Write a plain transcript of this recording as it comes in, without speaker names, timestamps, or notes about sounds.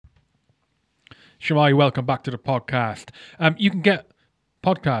Shemai, welcome back to the podcast. You can get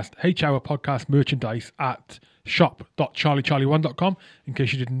H-Hour podcast merchandise at shop.charliecharlie1.com, in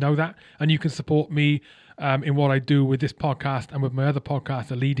case you didn't know that. And you can support me in what I do with this podcast and with my other podcast,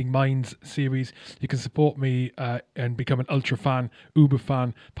 the Leading Minds series. You can support me and become an ultra fan, uber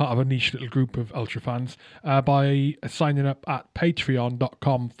fan, part of a niche little group of ultra fans by signing up at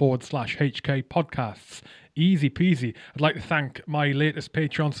patreon.com/HK podcasts. Easy peasy. I'd like to thank my latest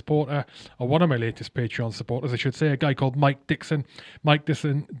Patreon supporter, or one of my latest Patreon supporters, I should say, a guy called Mike Dixon. Mike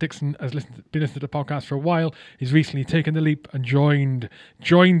Dixon has been listening to the podcast for a while. He's recently taken the leap and joined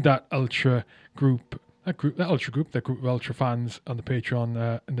that ultra group. That group of ultra fans on the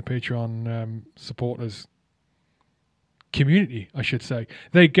Patreon and the Patreon supporters community, I should say.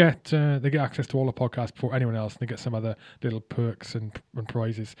 They get access to all the podcasts before anyone else, and they get some other little perks and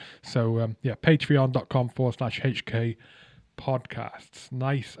prizes. So patreon.com/HK podcasts.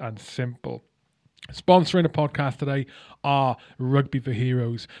 Nice and simple. Sponsoring the podcast today are Rugby for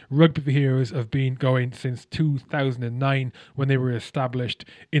Heroes. Rugby for Heroes have been going since 2009, when they were established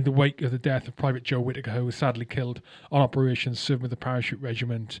in the wake of the death of Private Joe Whittaker, who was sadly killed on operations serving with the Parachute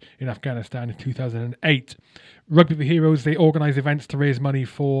Regiment in Afghanistan in 2008. Rugby for Heroes, they organise events to raise money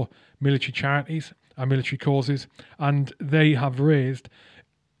for military charities and military causes, and they have raised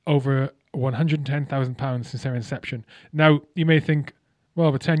over £110,000 since their inception. Now, you may think, well,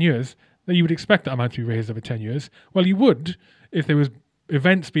 over 10 years... you would expect that amount to be raised over 10 years. Well, you would if there was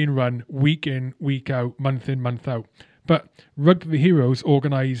events being run week in, week out, month in, month out. But Rugby for Heroes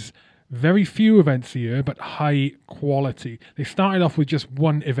organise very few events a year, but high quality. They started off with just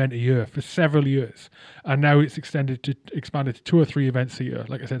one event a year for several years, and now it's expanded to 2 or 3 events a year.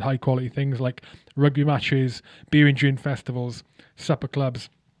 Like I said, high quality things like rugby matches, beer and gin festivals, supper clubs,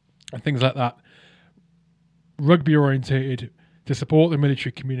 and things like that. Rugby orientated to support the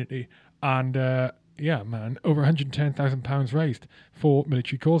military community. And over £110,000 raised for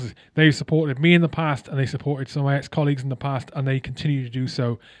military causes. They've supported me in the past, and they supported some of my ex-colleagues in the past, and they continue to do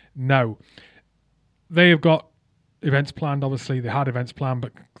so now. They have got events planned, obviously. They had events planned,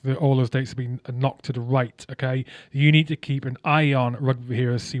 but all those dates have been knocked to the right, okay? You need to keep an eye on Rugby for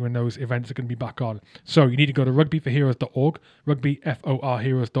Heroes, see when those events are going to be back on. So you need to go to rugbyforheroes.org,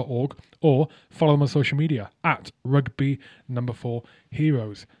 rugbyforheroes.org, or follow them on social media at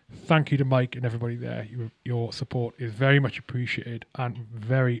rugby4heroes. Thank you to Mike and everybody there. Your support is very much appreciated and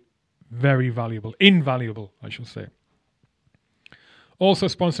very, very valuable. Invaluable, I shall say. Also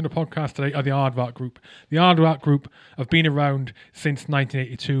sponsoring the podcast today are the Aardvark Group. The Aardvark Group have been around since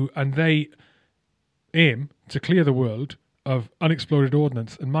 1982, and they aim to clear the world of unexploded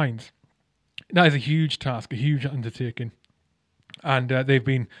ordnance and mines. That is a huge task, a huge undertaking. And they've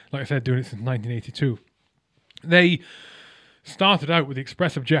been, like I said, doing it since 1982. They started out with the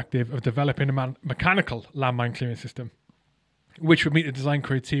express objective of developing a mechanical landmine clearing system, which would meet the design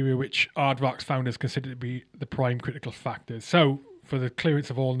criteria which Aardvark's founders considered to be the prime critical factors. So, for the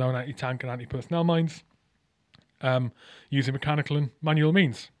clearance of all known anti-tank and anti-personnel mines, using mechanical and manual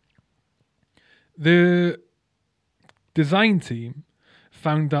means. The design team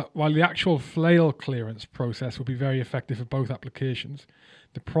found that while the actual flail clearance process would be very effective for both applications,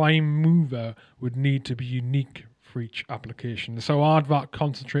 the prime mover would need to be unique for each application. So Aardvark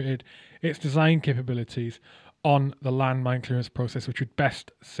concentrated its design capabilities on the landmine clearance process, which would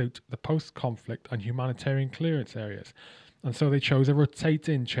best suit the post-conflict and humanitarian clearance areas. And so they chose a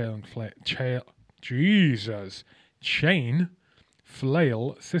rotating chain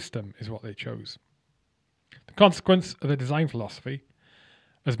flail system is what they chose. The consequence of the design philosophy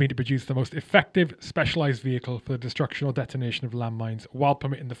has been to produce the most effective specialised vehicle for the destruction or detonation of landmines, while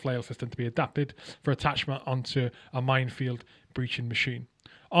permitting the flail system to be adapted for attachment onto a minefield breaching machine.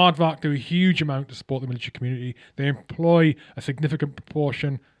 Aardvark do a huge amount to support the military community. They employ a significant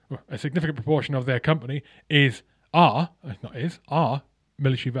proportion of their company are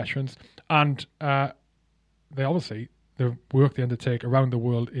military veterans, and the work they undertake around the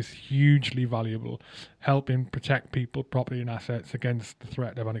world is hugely valuable, helping protect people, property and assets against the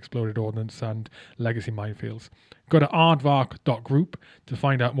threat of unexploded ordnance and legacy minefields. Go to aardvark.group to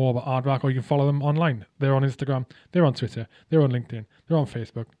find out more about Aardvark, or you can follow them online. They're on Instagram, they're on Twitter, they're on LinkedIn, they're on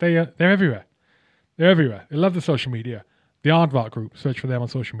Facebook. They're everywhere. They're everywhere. They love the social media. The Aardvark Group, search for them on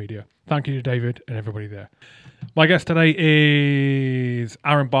social media. Thank you to David and everybody there. My guest today is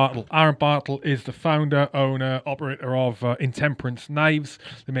Aaron Bartle. Aaron Bartle is the founder, owner, operator of Intemperance Knives.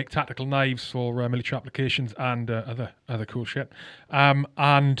 They make tactical knives for military applications and other cool shit.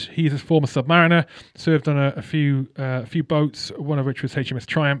 And he's a former submariner, served on a few boats, one of which was HMS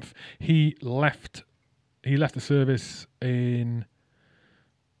Triumph. He left the service in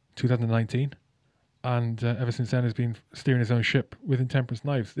 2019. and ever since then has been steering his own ship with Intemperance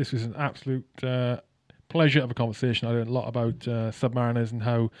Knives. This was an absolute pleasure of a conversation. I learned a lot about submariners and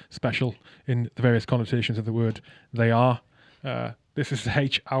how special, in the various connotations of the word, they are. This is the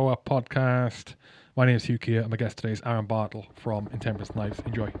H Hour podcast. My name is Hugh Keir, and my guest today is Aaron Bartle from Intemperance Knives.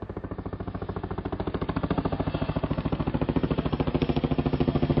 Enjoy.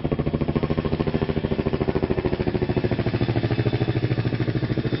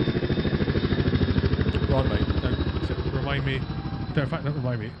 Right, mate. Remind me. In fact, don't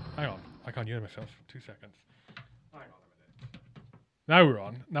remind me. Hang on. I can't hear myself. 2 seconds. Hang on a minute. Now we're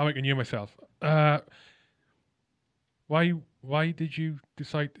on. Now I can hear myself. Why did you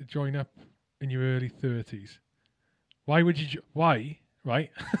decide to join up in your early 30s? Why would you? Why? Right?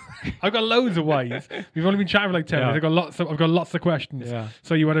 I've got loads of whys. We've only been chatting for like 10 minutes. I've got lots of questions. Yeah.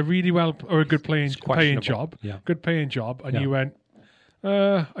 So you had a really well or a good paying job. Yeah. Good paying job, and Yeah. you went.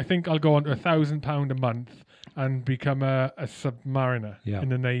 I think I'll go on to £1,000 a month and become a submariner Yeah. in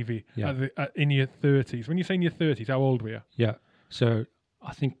the Navy Yeah. in your 30s. When you say in your 30s, how old were you? Yeah. So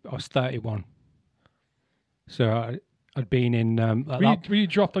I think I was 31. So I'd been in. Were you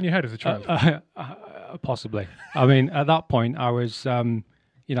dropped on your head as a child? Possibly. I mean, at that point, I was, been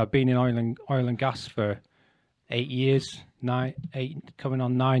in oil and gas for 8 years, coming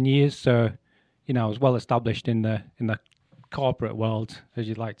on 9 years. So, I was well established in the corporate world, as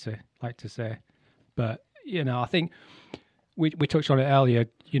you'd like to say. But I think we touched on it earlier.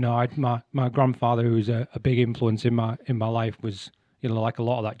 I'd my grandfather, who was a big influence in my life, was like a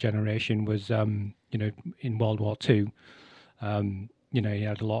lot of that generation was in World War II. He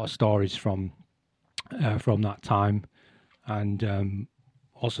had a lot of stories from that time, and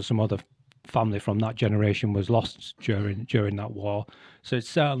also some other family from that generation was lost during that war. So it's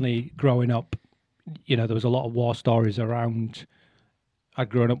certainly growing up. There was a lot of war stories around. I'd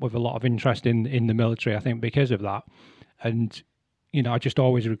grown up with a lot of interest in the military, I think, because of that. And, I just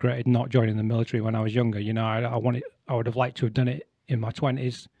always regretted not joining the military when I was younger. I would have liked to have done it in my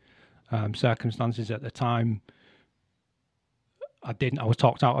 20s. Circumstances at the time, I didn't. I was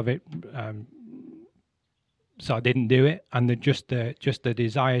talked out of it, so I didn't do it. And just the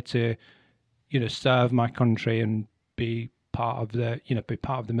desire to, serve my country and be part of the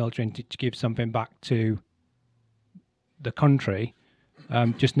military and to give something back to the country,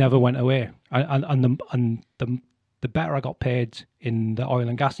 just never went away. And the better I got paid in the oil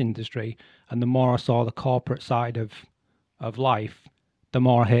and gas industry, and the more I saw the corporate side of life, the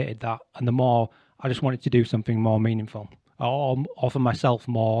more I hated that, and the more I just wanted to do something more meaningful, or offer myself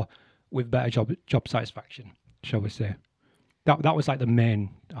more with better job satisfaction, shall we say. That was like the main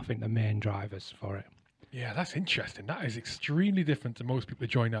drivers for it. Yeah, that's interesting. That is extremely different to most people that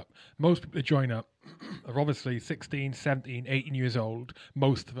join up. Most people that join up are obviously 16, 17, 18 years old,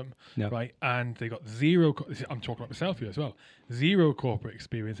 most of them, Yep. right? And they got zero, I'm talking about myself here as well, zero corporate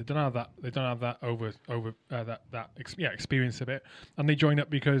experience. They don't have that. They don't have that experience of it. And they join up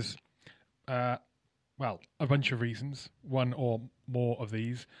because, a bunch of reasons. One or more of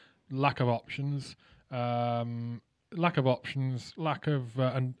these: lack of options, lack of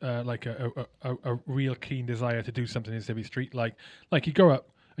a real keen desire to do something in Civvy Street. Like you grow up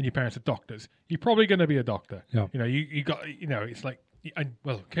and your parents are doctors, you're probably going to be a doctor. Yeah. You got it's like, and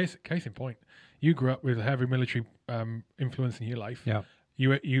well, case in point, you grew up with a heavy military influence in your life. Yeah.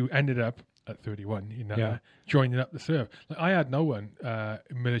 You ended up at 31, joining up the serve. Like, I had no one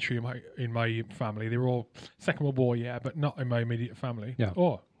military in my family. They were all Second World War, but not in my immediate family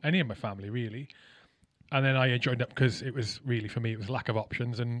or any of my family really. And then I joined up because it was really, for me, it was lack of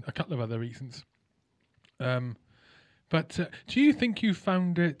options and a couple of other reasons. But do you think you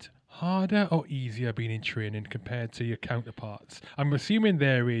found it harder or easier being in training compared to your counterparts? I'm assuming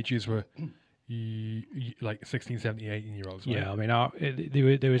their ages were like 16, 17, 18-year-olds. Right? Yeah, I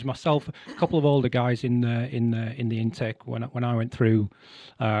mean, there was myself, a couple of older guys in the intake when I went through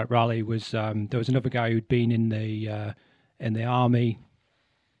Raleigh. There was another guy who'd been in the army,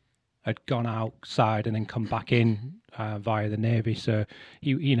 had gone outside and then come back in via the Navy. So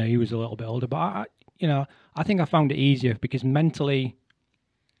he was a little bit older, but I think I found it easier because mentally,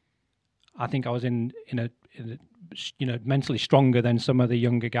 I think I was in a mentally stronger than some of the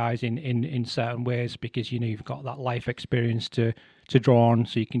younger guys in certain ways, because you've got that life experience to draw on,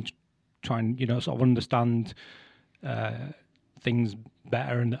 so you can try and sort of understand things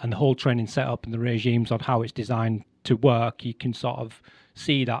better, and the whole training setup and the regimes on how it's designed to work. You can sort of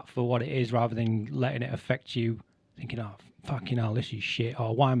see that for what it is rather than letting it affect you, thinking, oh fucking hell, this is shit,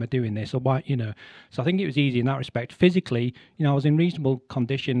 or why am I doing this, or why, so I think it was easy in that respect. Physically, I was in reasonable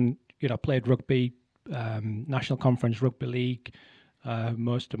condition. I played rugby, national conference rugby league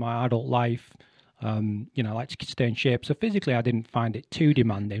most of my adult life. You know, I like to stay in shape. So physically, I didn't find it too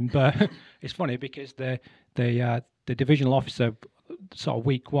demanding. But it's funny because the divisional officer sort of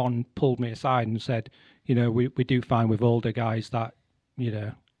week one pulled me aside and said, you know, we do find with older guys that, you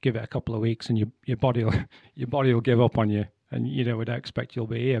know, give it a couple of weeks and your body will give up on you, and you know, we don't expect you'll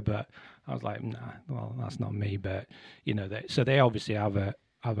be here. But I was like, nah, well, that's not me. But you know, so they obviously have an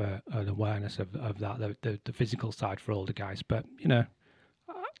awareness of that, the physical side for older guys. But you know,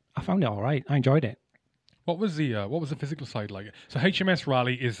 I found it all right. I enjoyed it. What was the physical side like? So HMS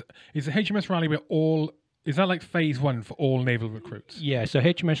Raleigh is the HMS Raleigh where all is that like phase one for all naval recruits? Yeah. So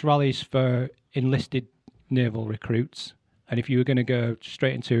HMS Raleigh is for enlisted naval recruits, and if you were going to go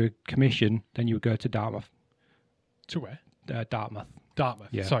straight into a commission, then you would go to Dartmouth. To where? Dartmouth. Dartmouth.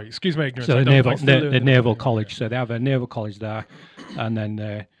 Yeah. Sorry, excuse my ignorance. So the naval college. So they have a naval college there, and then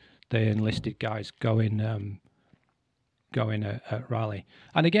the enlisted guys go in at Raleigh.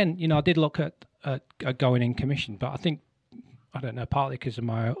 And again, you know, I did look at going in commission, but I don't know, partly because of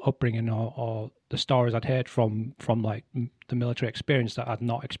my upbringing or the stories I'd heard from like the military experience that I'd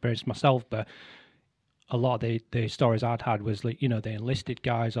not experienced myself, but a lot of the stories I'd had was like, you know, the enlisted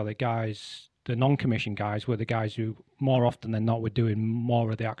guys or the non-commissioned guys were the guys who more often than not were doing more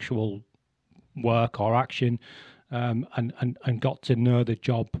of the actual work or action, and got to know the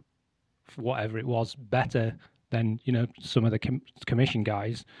job, whatever it was, better than, you know, some of the commission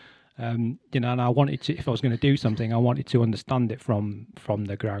guys. You know, and I wanted to, if I was going to do something, I wanted to understand it from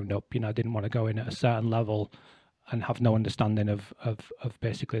the ground up. You know, I didn't want to go in at a certain level and have no understanding of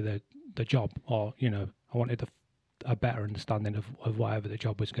basically the job, or, you know, I wanted a better understanding of whatever the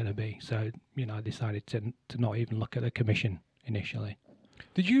job was going to be. So, you know, I decided to not even look at the commission initially.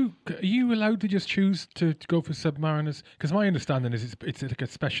 Are you allowed to just choose to go for submariners? Because my understanding is it's like a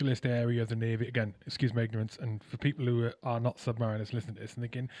specialist area of the Navy. Again, excuse my ignorance, and for people who are not submariners listening to this and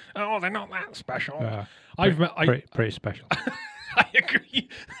thinking, oh, they're not that special. Pretty special. I agree.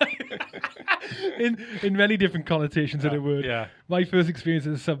 in many different connotations of the word. Yeah. My first experience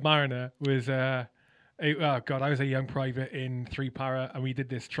as a submariner was I was a young private in 3 Para, and we did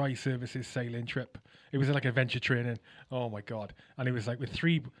this tri-services sailing trip. It was like adventure training. Oh my God. And it was like with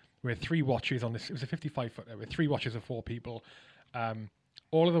three watches on this. It was a 55-footer with 3 watches of 4 people.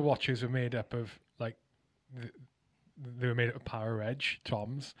 All of the watches were made up of like, they were made up of Para Edge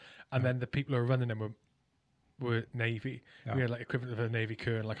Toms, and then the people who were running them were Navy. Yeah. We had like equivalent of a Navy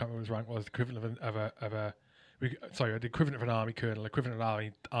colonel. I can't remember what his rank was. Equivalent the equivalent of an Army colonel, equivalent of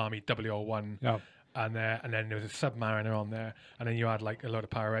an Army 001. Yeah. And then there was a submariner on there, and then you had like a lot of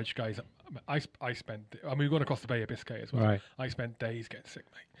Para Edge guys. I spent, we were going across the Bay of Biscay as well. Right. I spent days getting sick,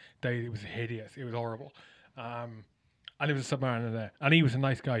 mate. It was hideous. It was horrible. And there was a submariner there, and he was a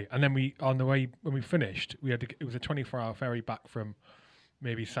nice guy. And then on the way when we finished, it was a 24-hour ferry back from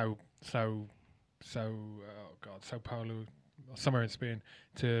maybe Sao Paulo, somewhere in Spain,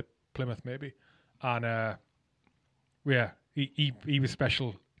 to Plymouth maybe. And he was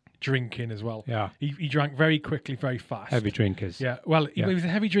special. Drinking as well. Yeah, he drank very quickly, very fast. Heavy drinkers. Yeah, well, he was a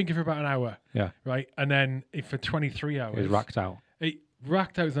heavy drinker for about an hour. Yeah, right, and then for 23 hours, he was racked out.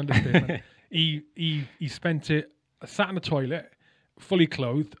 Racked out is an understatement. he spent it sat in the toilet, fully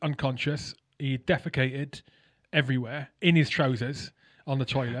clothed, unconscious. He defecated everywhere in his trousers on the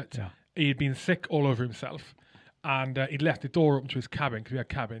toilet. Yeah. He had been sick all over himself, and he'd left the door open to his cabin because we had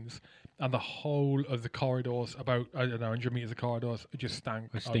cabins. And the whole of the corridors, about, I don't know, 100 metres of corridors, it just stank.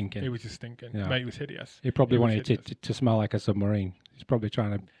 It was stinking. It was just stinking. Yeah. Mate, it was hideous. He probably wanted it to smell like a submarine. He's probably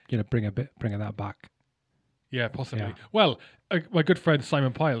trying to, you know, bring of that back. Yeah, possibly. Yeah. Well, my good friend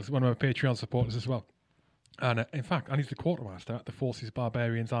Simon Piles, one of my Patreon supporters as well. And in fact, he's the quartermaster at the Forces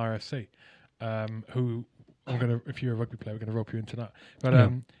Barbarians RFC, who I'm going to, if you're a rugby player, we're going to rope you into that.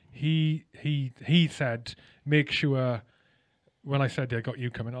 But he said, make sure, when I said I got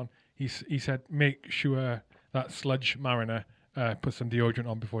you coming on, he said, make sure that Sludge Mariner puts some deodorant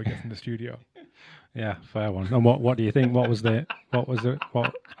on before he gets in the studio. Yeah, fair one. And what do you think? What was the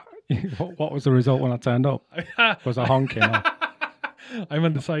result when I turned up? Was I honking? I'm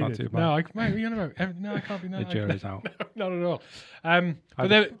undecided. No, I can't be. No, the jury's out. No, not at all. But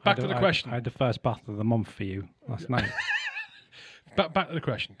then back to the question. I had the first bath of the month for you last night. Back to the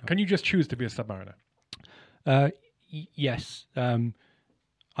question. Can you just choose to be a submariner? Yes.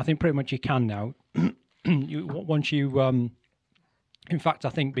 I think pretty much you can now. Once you, in fact, I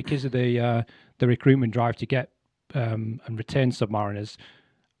think because of the recruitment drive to get and retain submariners,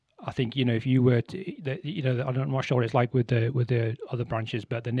 I think, you know, if you were to, you know, I'm not sure what it's like with the other branches,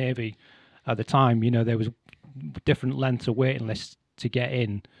 but the Navy at the time, you know, there was different lengths of waiting lists to get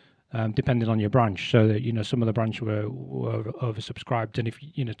in. depending on your branch. So that some of the branch were oversubscribed, and if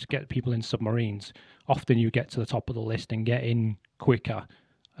to get people in submarines, often you get to the top of the list and get in quicker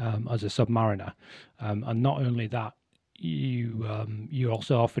as a submariner. And not only that, you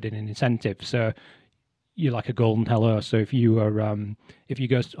also offered an incentive. So you're like a golden hello. So if you were if you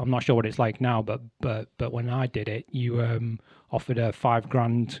go, I'm not sure what it's like now, but when I did it, you offered a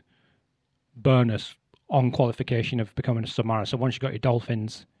 $5,000 bonus on qualification of becoming a submariner. So once you got your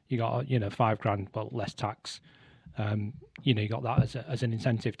dolphins, you got $5,000, well, less tax. You got that as an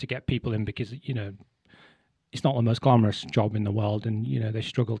incentive to get people in, because it's not the most glamorous job in the world, and they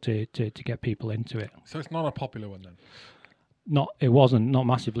struggle to get people into it. So it's not a popular one then. It wasn't, not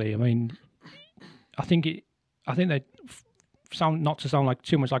massively. I mean, I think they sound, not to sound like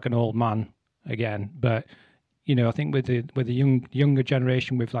too much like an old man again, but I think with the younger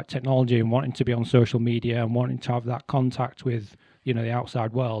generation, with like technology and wanting to be on social media and wanting to have that contact with the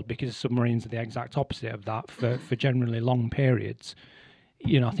outside world, because submarines are the exact opposite of that for generally long periods.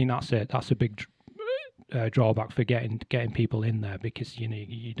 I think that's a big drawback for getting people in there, because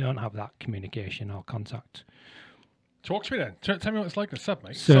you don't have that communication or contact. Talk to me then. Tell me what it's like in a sub,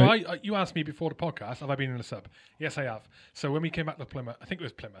 mate. So you asked me before the podcast, have I been in a sub? Yes, I have. So when we came back to Plymouth, I think it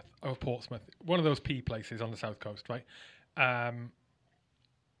was Plymouth or Portsmouth, one of those P places on the south coast, right?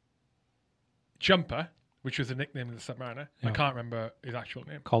 Jumper, which was the nickname of the submariner. Yeah. I can't remember his actual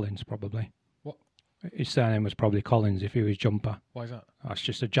name. Collins, probably. What? His surname was probably Collins if he was Jumper. Why is that? That's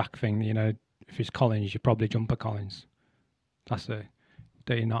just a Jack thing, If it's Collins, you're probably Jumper Collins. Do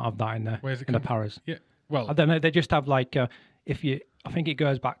you not have that in the in the paras? Yeah. Well, I don't know. They just have like I think it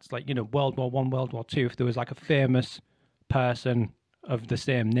goes back to like World War I, World War II. If there was like a famous person of the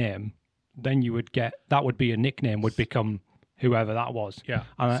same name, then you would get that would be a nickname, would become whoever that was. Yeah.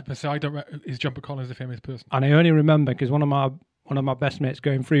 So I don't. Is Jumper Collins a famous person? And I only remember because one of my best mates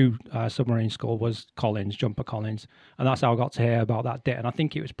going through submarine school was Collins, Jumper Collins, and that's how I got to hear about that bit. And I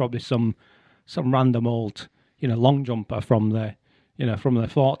think it was probably some random old long jumper from the from the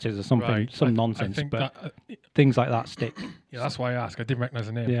 40s or something, right. Some nonsense, but things like that stick. Yeah, that's why I asked. I didn't recognise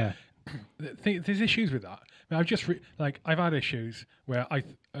the name. Yeah. There's issues with that. I mean, I've just I've had issues where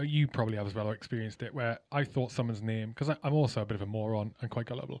you probably have as well, or experienced it, where I thought someone's name, because I'm also a bit of a moron and quite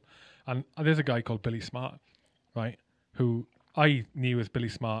gullible, and there's a guy called Billy Smart, right, who I knew as Billy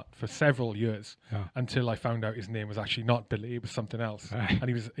Smart for several years, until I found out his name was actually not Billy, it was something else, and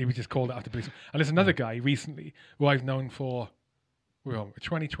he was just called it after Billy Smart. And there's another guy recently who I've known for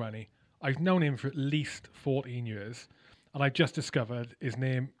 2020. I've known him for at least 14 years, and I just discovered his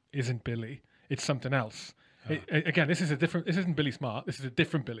name isn't Billy, it's something else. Again, this isn't Billy Smart, this is a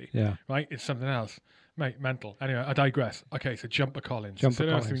different Billy. Yeah. Right? It's something else. Mate, mental. Anyway, I digress. Okay, so Jumper Collins.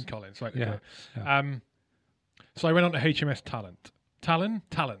 Collins, right? Yeah. Okay. Yeah. So I went on to HMS Talent. Talon.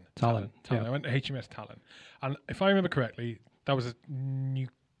 Yeah. I went to HMS Talon, and if I remember correctly, that was a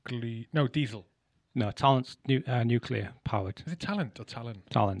diesel. No, Talent's nuclear powered. Is it Talent or Talon?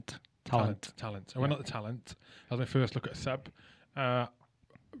 Talent. I went on to Talent. That was my first look at a sub.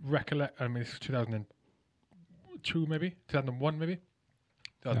 Recollect. I mean, it's 2002 maybe, 2001 maybe,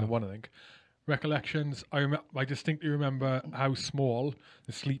 2001 I think. Recollections. I distinctly remember how small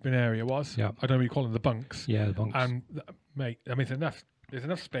the sleeping area was. Yeah. I don't know what you call them, the bunks. Yeah, the bunks. And mate, I mean, there's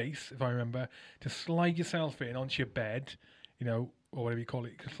enough space, if I remember, to slide yourself in onto your bed, or whatever you call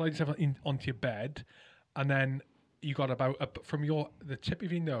it. You can slide yourself onto your bed, and then you got about from the tip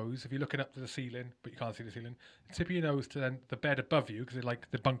of your nose, if you're looking up to the ceiling, but you can't see the ceiling, the tip of your nose to then the bed above you, because they're like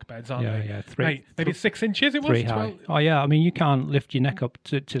the bunk beds, aren't they? Yeah, Mate, maybe 6 inches it was? 3 high. Oh, yeah. I mean, you can't lift your neck up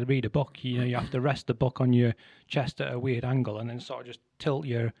to read a book. You have to rest the book on your chest at a weird angle, and then sort of just tilt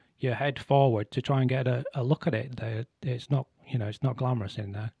your head forward to try and get a look at it. It's not, it's not glamorous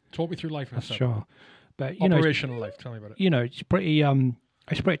in there. Talk me through life in a sub. Sure. But, operational life, tell me about it. It's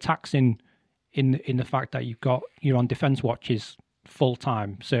pretty taxing in the fact that you're on defence watches full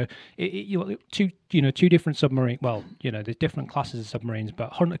time. So two different submarine. Well, there's different classes of submarines,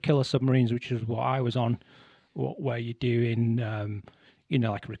 but hunter killer submarines, which is what I was on, where you're doing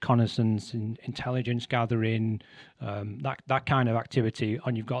like reconnaissance and intelligence gathering, that kind of activity.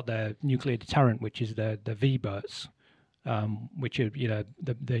 And you've got the nuclear deterrent, which is the V-boats, which are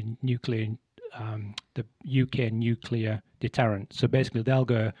the nuclear. The UK nuclear deterrent. So basically, they'll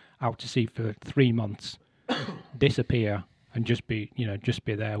go out to sea for 3 months, disappear, and just be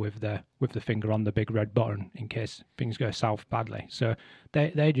there with the finger on the big red button in case things go south badly. So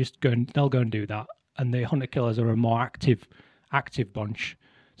they'll go and do that. And the hunter killers are a more active bunch.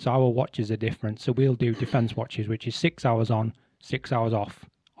 So our watches are different. So we'll do defence watches, which is 6 hours on, 6 hours off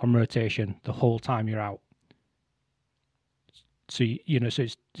on rotation the whole time you're out. So so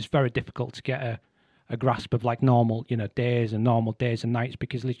it's very difficult to get a grasp of like normal days and normal days and nights,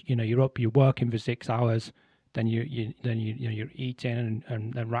 because you're up, you're working for 6 hours, then you're eating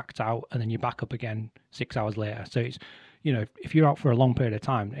and then racked out, and then you're back up again 6 hours later. So it's if you're out for a long period of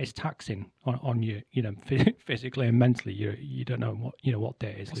time, it's taxing on you, physically and mentally. You don't know what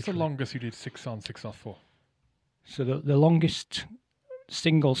day it is. What's the longest you did 6 on 6 off for? So the longest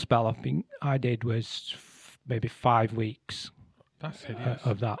single spell I did was maybe 5 weeks. That's hideous.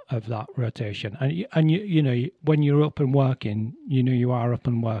 Of that rotation, and when you're up and working, you are up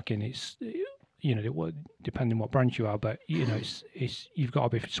and working. It's depending what branch you are, but it's you've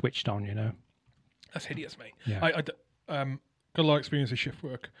got to be switched on. That's hideous, mate. Yeah. I got a lot of experience with shift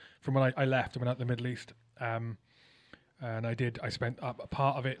work from when I left and went out to the Middle East. And I spent a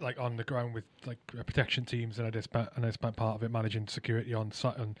part of it like on the ground with like protection teams, and I spent part of it managing security on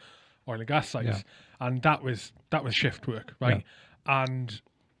oil and gas sites, Yeah. and that was shift work, right? Yeah. And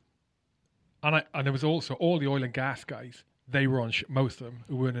there was also all the oil and gas guys. They were on most of them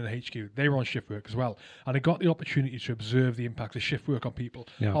who weren't in the HQ. They were on shift work as well, and I got the opportunity to observe the impact of shift work on people,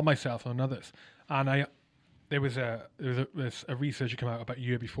 Yeah. on myself and on others. And there was a research that came out about a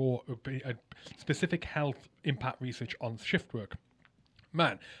year before, a specific health impact research on shift work.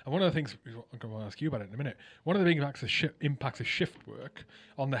 Man, and one of the things I'm going to ask you about it in a minute. One of the big impacts of shift work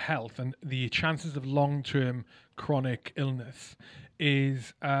on the health and the chances of long-term chronic illness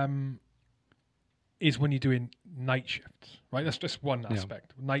is when you're doing night shifts, right? That's just one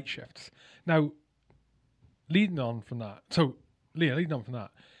aspect, night shifts. Now, leading on from that,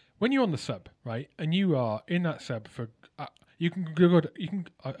 when you're on the sub, right, and you are in that sub for, you can go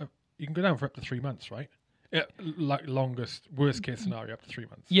down for up to 3 months, right? Yeah, like worst case scenario, up to 3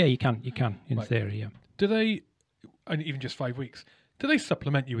 months. Yeah, you can in Right. theory. Yeah. Do they, and even just 5 weeks, do they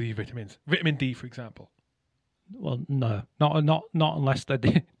supplement you with your vitamins? Vitamin D, for example. Well, no, not unless they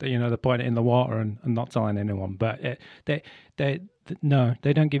point it in the water and not telling anyone. But no,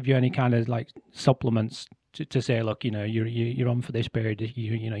 they don't give you any kind of like supplements to say, look, you're on for this period.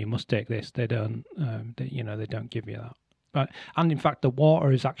 You must take this. They don't. They don't give you that. But and in fact, the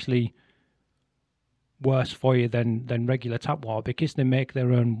water is actually worse for you than regular tap water, because they make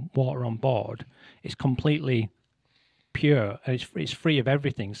their own water on board. It's completely pure, and it's free of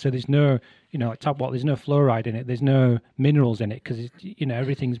everything. So there's no, like tap water, there's no fluoride in it, there's no minerals in it, because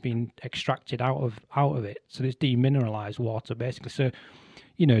everything's been extracted out of it. So it's demineralized water basically. So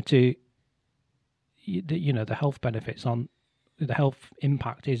the health benefits on the health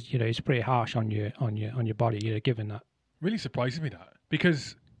impact is is pretty harsh on your body. Given that, Really surprises me that,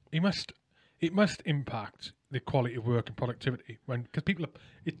 because it must impact the quality of work and productivity because people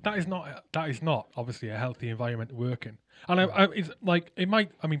that is not obviously a healthy environment to work in. And it's like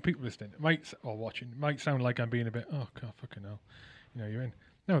people listening or watching, it might sound like I'm being a bit, oh god, fucking hell, you're in.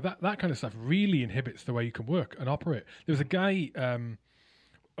 No, that kind of stuff really inhibits the way you can work and operate. There was a guy again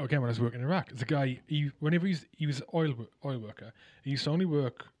when I was working in Iraq. There's a guy whenever he was an oil worker, he used to only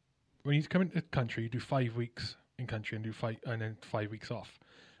work when he'd come into the country, he'd do 5 weeks in country and then 5 weeks off.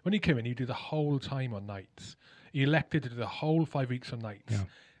 When he came in, he'd do the whole time on nights. He elected to do the whole 5 weeks on nights. Yeah.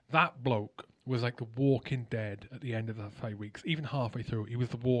 That bloke was like the walking dead at the end of the 5 weeks. Even halfway through, he was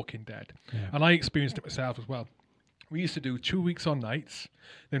the walking dead. Yeah. And I experienced it myself as well. We used to do 2 weeks on nights,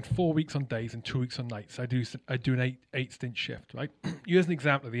 then 4 weeks on days, and 2 weeks on nights. I do an eight stint shift, right? Here's an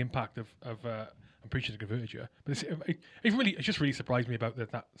example of the impact of I'm preaching to convert you, but it just really surprised me about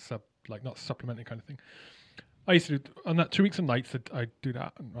that not supplementing kind of thing. I used to do on that 2 weeks and nights. I'd do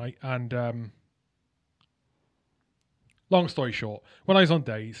that, right? And long story short, when I was on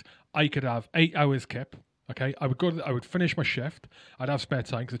days, I could have 8 hours kip. Okay, I would finish my shift. I'd have spare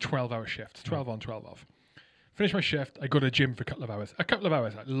time because it's 12-hour shifts, 12 on, 12 off. Finish my shift. I go to the gym for a couple of hours.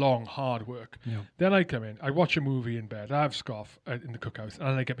 Like long, hard work. Yeah. Then I come in. I watch a movie in bed. I have scoff in the cookhouse, and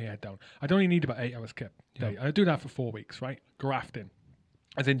then I get my head down. I'd only need about 8 hours kip a day. And I do that for 4 weeks, right? Grafting.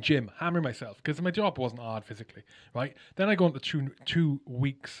 As in gym, hammering myself, because my job wasn't hard physically, right? Then I go on to 2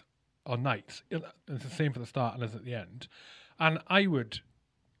 weeks on nights. It's the same for the start and as at the end. And I would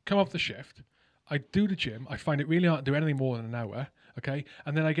come off the shift. I'd do the gym. I find it really hard to do anything more than an hour, okay?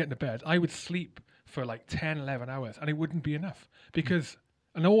 And then I get into bed. I would sleep for like 10, 11 hours, and it wouldn't be enough. Because,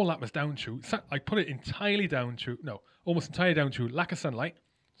 and all that was down to, I put it almost entirely down to lack of sunlight,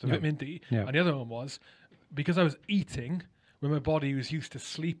 so vitamin D. Yeah. And the other one was, because I was eating when my body was used to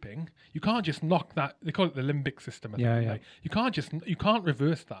sleeping, you can't just knock that. They call it the limbic system. I think, Yeah. right? You can't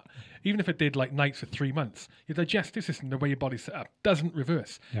reverse that. Even if it did like nights for 3 months, your digestive system, the way your body's set up, doesn't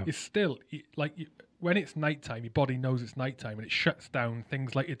reverse. Yeah. It's still when it's nighttime, your body knows it's nighttime and it shuts down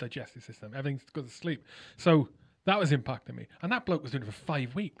things like your digestive system. Everything goes to sleep. So That was impacting me. And that bloke was doing it for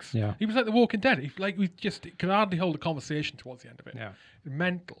 5 weeks. Yeah. He was like The Walking Dead. We just could hardly hold a conversation towards the end of it. Yeah.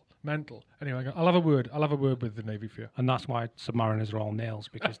 Mental. Anyway, I'll have a word with the Navy for you. And that's why submariners are all nails,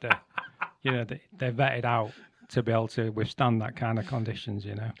 because they're, they're vetted out to be able to withstand that kind of conditions,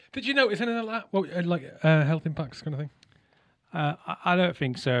 Did you notice anything like that? Health impacts kind of thing? I don't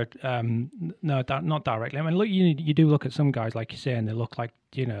think so. No, not directly. I mean, look, you do look at some guys, like you say, and they look like,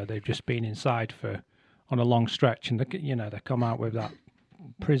 they've just been inside on a long stretch, and they come out with that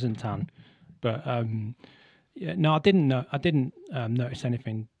prison tan. But no, I didn't notice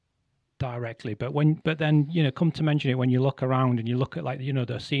anything directly. But then come to mention it, when you look around and you look at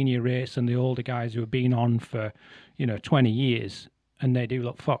the senior race and the older guys who have been on for 20 years, and they do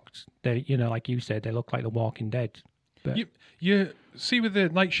look fucked. They like you said, they look like The Walking Dead. But you see with the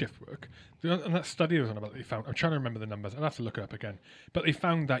night shift work, and that study was on about that they found, I'm trying to remember the numbers, I'll have to look it up again, but they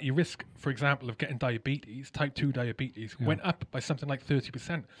found that your risk, for example, of getting diabetes, type 2 diabetes, went up by something like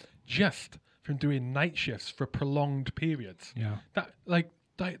 30% just from doing night shifts for prolonged periods. Yeah.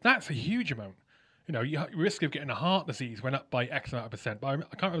 That's a huge amount. Your risk of getting a heart disease went up by X amount of percent. But I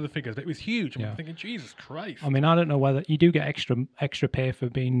can't remember the figures, but it was huge. I'm thinking, Jesus Christ. I mean, I don't know whether you do get extra pay for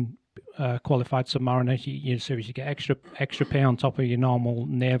being qualified submariner. So you get extra pay on top of your normal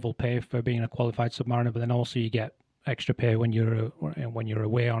naval pay for being a qualified submariner, but then also you get extra pay when you're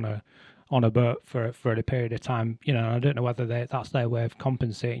away on a boat for a period of time. I don't know whether that's their way of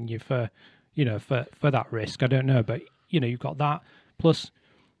compensating you for that risk. I don't know, but you've got that plus.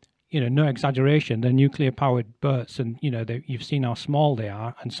 No exaggeration, they're nuclear-powered boats, and you've seen how small they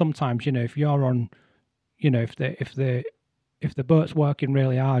are. And sometimes, if you're on, if the boat's working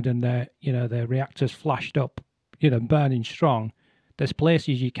really hard and the reactor's flashed up, burning strong, there's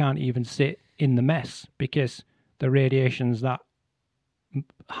places you can't even sit in the mess because the radiation's that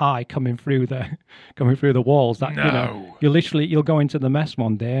high coming through the walls that you'll go into the mess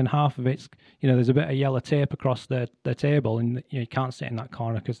one day and half of it's there's a bit of yellow tape across the table and you can't sit in that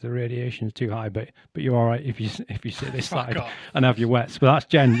corner because the radiation's too high, but you're all right if you sit this side and have your wets. But that's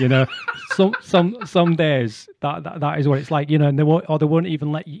Jen, some days that is what it's like, and they won't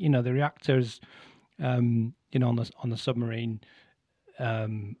even let you, the reactors on the submarine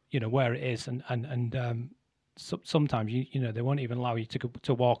where it is and sometimes they won't even allow you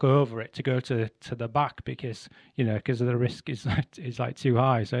to walk over it to go to the back because the risk is like too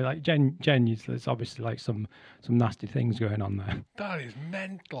high. So like Jen, there's obviously like some nasty things going on there. That is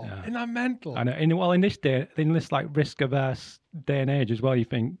mental. Yeah. Isn't that mental? I know. In this like risk averse day and age as well, you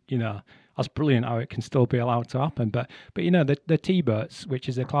think that's brilliant how it can still be allowed to happen. But the T-boats, which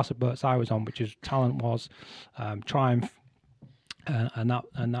is the class of boats I was on, which is Talent was, Triumph,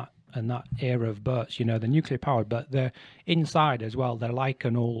 and that era of boats, the nuclear powered, but they're inside as well. They're like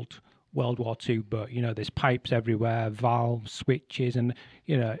an old World War II boat. There's pipes everywhere, valves, switches, and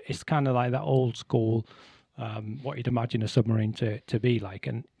it's kind of like that old school, what you'd imagine a submarine to be like.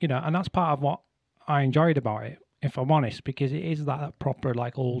 And and that's part of what I enjoyed about it, if I'm honest, because it is that proper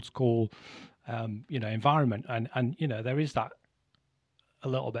like old school, environment, and there is that a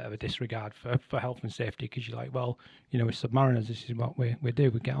little bit of a disregard for health and safety because you're like, well, with submariners, this is what we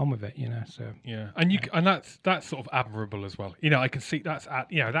do. We get on with it, So yeah, and and that's sort of admirable as well. I can see that's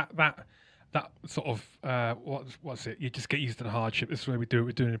that sort of what's it? You just get used to the hardship. This is the way we do it.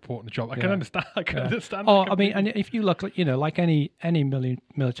 We're doing an important job. I can understand. I can understand. Oh, I mean, and if you look, like any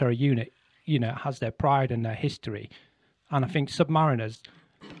military unit, has their pride and their history, and I think submariners,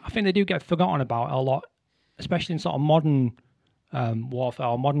 I think they do get forgotten about a lot, especially in sort of modern. Warfare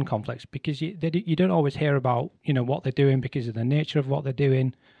or modern conflicts, because you don't always hear about what they're doing because of the nature of what they're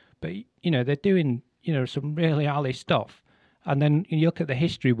doing, but they're doing some really early stuff, and then you look at the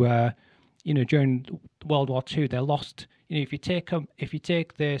history where during World War II they lost. If you take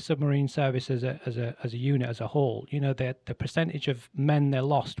the submarine service as a unit as a whole, the percentage of men they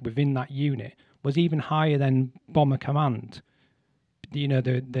lost within that unit was even higher than Bomber Command.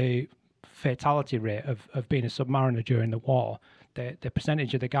 The fatality rate of being a submariner during the war. The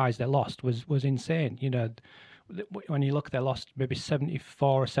percentage of the guys they lost was insane. When you look, they lost maybe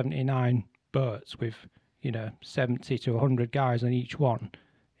 74 or 79 boats with 70 to 100 guys on each one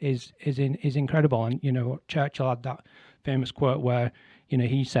is incredible. And Churchill had that famous quote where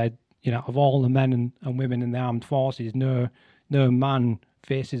he said, of all the men and women in the armed forces, no man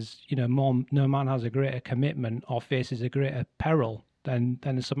faces no man has a greater commitment or faces a greater peril than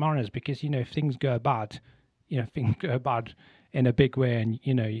the submariners, because if things go bad, things go bad in a big way, and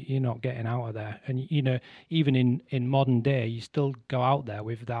you're not getting out of there. And even in modern day, you still go out there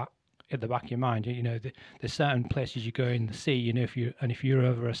with that at the back of your mind. There's certain places you go in the sea, if you're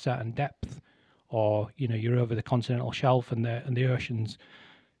over a certain depth or you're over the continental shelf and the oceans,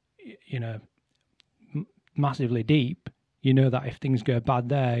 you know, massively deep, you know that if things go bad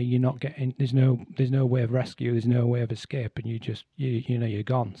there, you're not getting, there's no way of rescue, there's no way of escape, and you're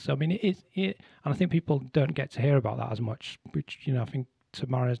gone. So I mean, and I think people don't get to hear about that as much, which I think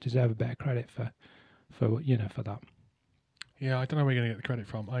submariners deserve a better credit for that. Yeah, I don't know where you're going to get the credit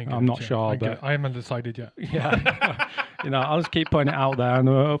from. I'm not sure, but I haven't decided yet. Yeah, I'll just keep putting it out there, and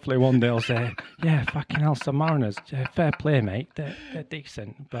hopefully one day I'll say, yeah, fucking hell, submariners, fair play, mate. They're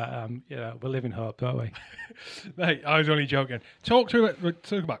decent, but we live in hope, don't we? Mate, I was only joking. Talk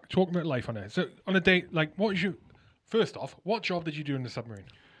about life on it. So on a day, like, first off, what job did you do in the submarine?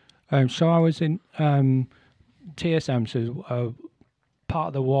 So I was in TSM, so part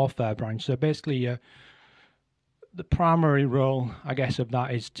of the warfare branch. So basically, the primary role, I guess, of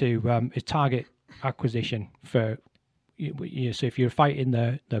that is to is target acquisition for so if you're fighting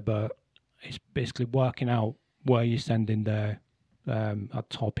the boat, it's basically working out where you're sending the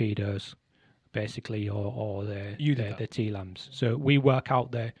torpedoes, basically, or the TLAMs. So we work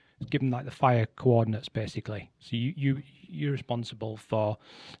out give them like the fire coordinates, basically. So you're responsible for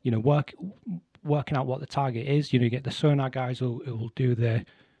working out what the target is. You get the sonar guys who will do the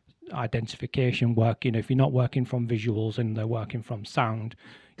identification work. If you're not working from visuals and they're working from sound,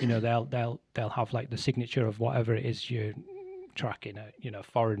 they'll have like the signature of whatever it is you're tracking, a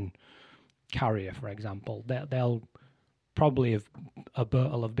foreign carrier, for example. They'll probably a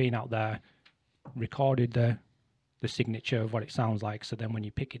boat will have been out there, recorded the signature of what it sounds like, so then when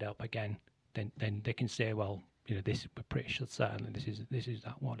you pick it up again, then they can say, well, this, we're pretty sure certainly this is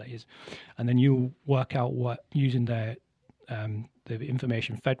that what it is. And then you work out what, using the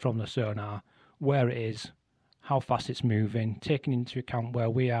information fed from the sonar, where it is, how fast it's moving, taking into account where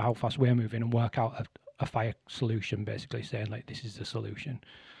we are, how fast we're moving, and work out a fire solution, basically saying like, this is the solution.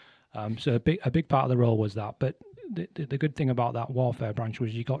 So a big part of the role was that. But the good thing about that warfare branch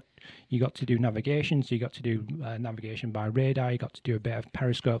was you got to do navigation. So you got to do navigation by radar. You got to do a bit of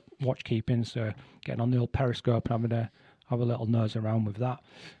periscope watch keeping. So getting on the old periscope and having to have a little nose around with that.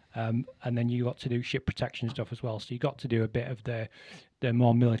 And then you got to do ship protection stuff as well. So you got to do a bit of the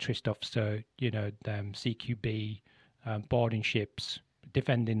more military stuff. So CQB, boarding ships,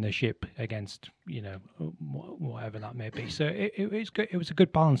 defending the ship against whatever that may be. So it was good. It was a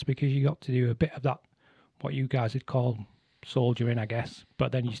good balance because you got to do a bit of that, what you guys would call soldiering, I guess.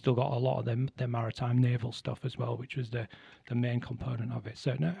 But then you still got a lot of the maritime naval stuff as well, which was the main component of it.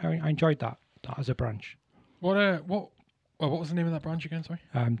 So no, I enjoyed that as a branch. What was the name of that branch again? Sorry.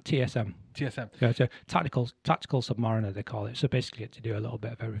 TSM. TSM. Yeah, it's a tactical submariner, they call it. So basically, to do a little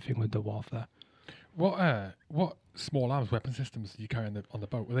bit of everything with the warfare. What small arms weapon systems did you carry on the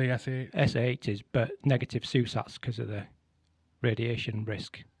boat? Were they SA? SA-80s, but negative SUSATs because of the radiation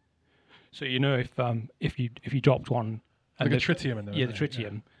risk. So if you dropped one, like a tritium in there. Yeah, the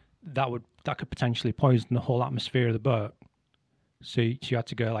tritium, that could potentially poison the whole atmosphere of the boat. So you had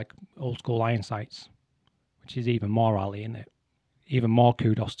to go like old school iron sights, which is even more alley, isn't it? Even more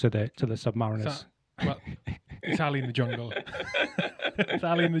kudos to the submariners. It's alley in the jungle. It's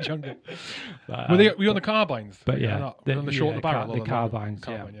alley in the jungle. But, were you on the carbines? But yeah, on the short barrel. The carbines.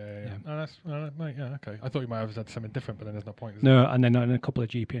 Yeah. No, that's okay. I thought you might have said something different, but then there's no point. No, and then a couple of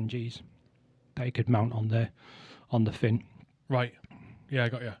GPNGs that you could mount on the fin. Right. Yeah, I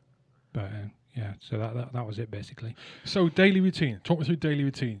got you. But yeah, so that was it basically. So daily routine. Talk me through daily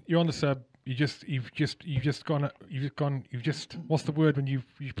routine. You're on the sub. You've gone. What's the word when you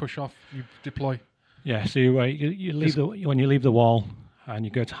push off? You deploy. Yeah, so you leave when you leave the wall and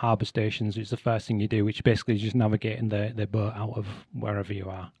you go to harbour stations, it's the first thing you do, which basically is just navigating the boat out of wherever you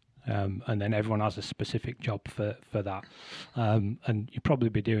are. And then everyone has a specific job for that. And you'll probably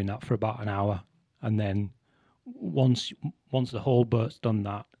be doing that for about an hour. And then once the whole boat's done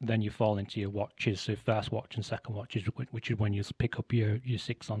that, then you fall into your watches, so first watch and second watches, which is when you pick up your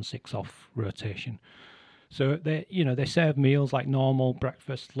 6 on 6 off rotation. So they serve meals like normal,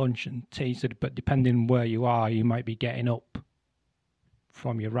 breakfast, lunch, and tea. But depending where you are, you might be getting up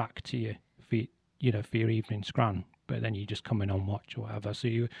from your rack to for your evening scran. But then you just come in on watch or whatever. So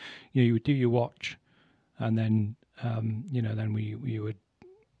you would do your watch, and then then we would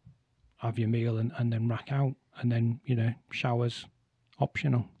have your meal and then rack out, and then showers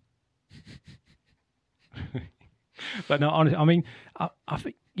optional. But no, honestly, I mean, I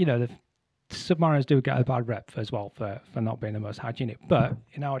think the submariners do get a bad rep as well for not being the most hygienic. But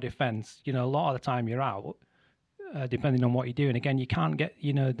in our defence, a lot of the time you're out, depending on what you're doing. Again, you can't get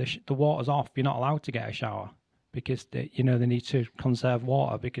the water's off. You're not allowed to get a shower because they need to conserve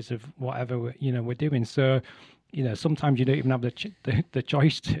water because of whatever we're doing. So sometimes you don't even have the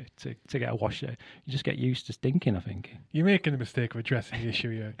choice to get a washer. You just get used to stinking, I think. You're making the mistake of addressing the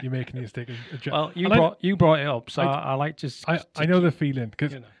issue here. You're making the mistake of Well, you brought it up, so I like to. I know the feeling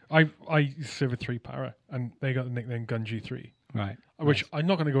because You know. I serve a 3-para and they got the nickname Gun G3, Right. which I'm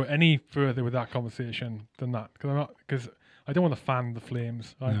not going to go any further with that conversation than that because I don't want to fan the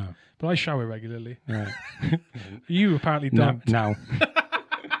flames. No. But I shower regularly. Right. You apparently No. don't. No.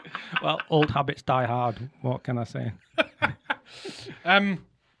 Well, old habits die hard. What can I say? So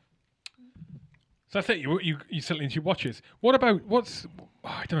that's it. You settle into your watches. What about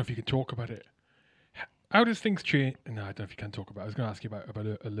I don't know if you can talk about it. How does things change? No, I don't know if you can talk about it. I was going to ask you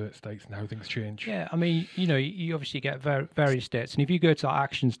about alert states and how things change. Yeah, I mean, you obviously get various states, and if you go to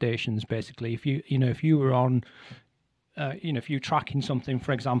action stations, basically, if you were on, if you're tracking something,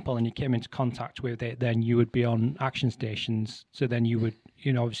 for example, and you came into contact with it, then you would be on action stations. So then you would,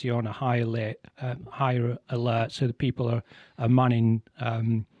 obviously on a higher alert, so the people are manning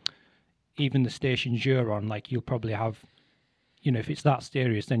even the stations you're on. Like you'll probably have, if it's that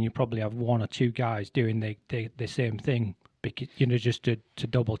serious, then you probably have one or two guys doing the same thing, because just to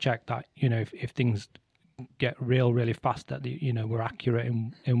double check that if things get really fast, that we're accurate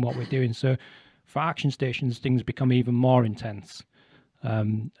in what we're doing. So for action stations, things become even more intense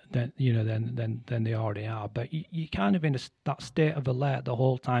than they already are. But you kind of in that state of alert the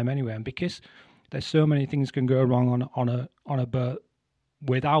whole time anyway, and because there's so many things can go wrong on a boat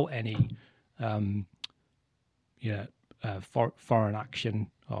without any foreign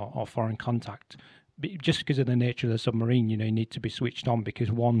action or foreign contact, just because of the nature of the submarine, you need to be switched on, because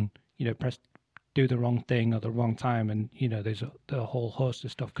one, do the wrong thing at the wrong time, and there's a whole host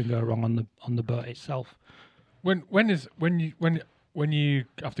of stuff can go wrong on the boat itself. When you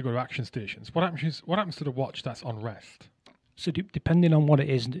have to go to action stations, what happens to the watch that's on rest? So depending on what it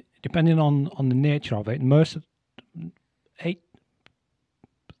is, depending on the nature of it, most of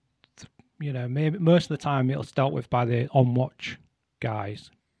maybe most of the time it's dealt with by the on watch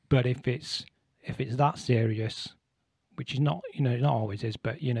guys. But if it's that serious, which is not, it not always is,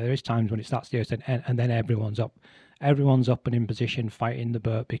 but there is times when it's that serious, and then everyone's up and in position fighting the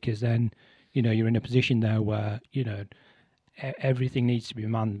boat, because then you're in a position there where everything needs to be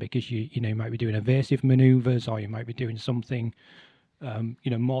manned, because you might be doing evasive maneuvers, or you might be doing something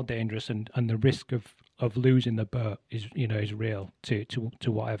more dangerous, and the risk of losing the boat is real to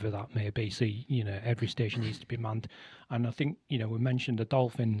whatever that may be. So every station needs to be manned. And I think we mentioned the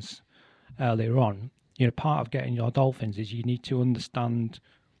dolphins earlier on. Part of getting your dolphins is you need to understand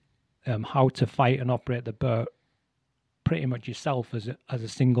how to fight and operate the boat pretty much yourself as a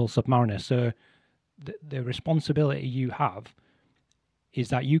single submariner. So the responsibility you have is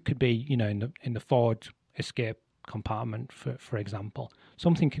that you could be in the forward escape compartment, for example.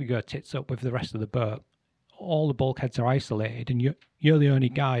 Something could go tits up with the rest of the boat. All the bulkheads are isolated, and you're the only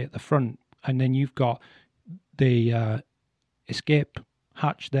guy at the front, and then you've got the escape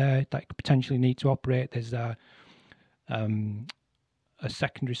hatch there that could potentially need to operate. There's a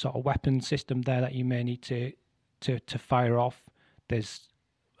secondary sort of weapon system there that you may need to fire off. There's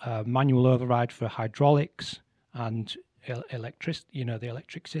manual override for hydraulics and the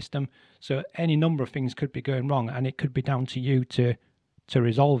electric system. So any number of things could be going wrong, and it could be down to you to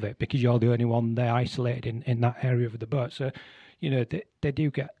resolve it, because you're the only one there isolated in that area of the boat. So you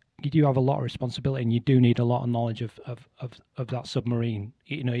do have a lot of responsibility, and you do need a lot of knowledge of that submarine,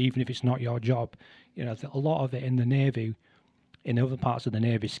 even if it's not your job. A lot of it in the Navy, in other parts of the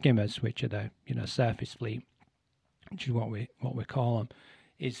Navy, skimmers, which are the surface fleet, which is what we call them,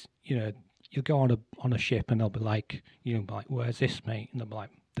 is you'll go on a ship and they'll be like, where's this, mate? And they'll be like,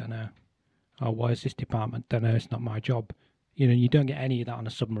 don't know. Oh, where's this department? Don't know, it's not my job. You don't get any of that on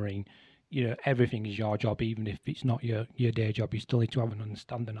a submarine. Everything is your job, even if it's not your day job. You still need to have an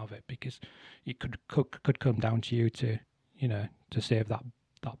understanding of it, because it could come down to you to save that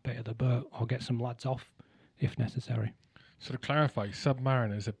bit of the boat, or get some lads off if necessary. So to clarify,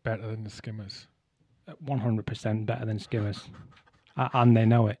 submariners are better than the skimmers. 100% better than skimmers, and they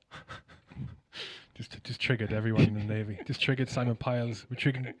know it. Just triggered everyone in the Navy. Just triggered Simon Piles. We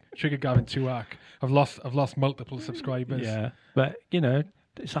triggered Gavin Tuak. I've lost multiple subscribers. Yeah, but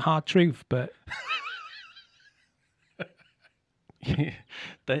it's a hard truth. But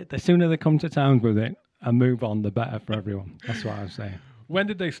the sooner they come to terms with it and move on, the better for everyone. That's what I'm saying. When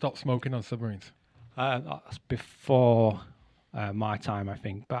did they stop smoking on submarines? That's before my time, I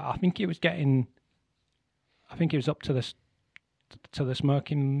think. But I think it was up to the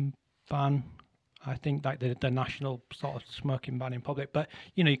smoking ban. I think like the national sort of smoking ban in public. But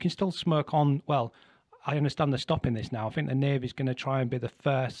you can still smoke on. Well, I understand they're stopping this now. I think the Navy's going to try and be the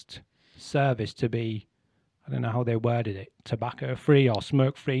first service to be, I I don't know how they worded it, tobacco free or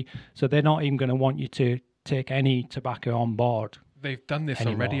smoke free. So they're not even going to want you to take any tobacco on board. They've done this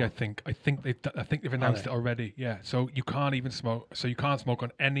anymore. already. I think they've announced it already. Yeah. So you can't even smoke. So you can't smoke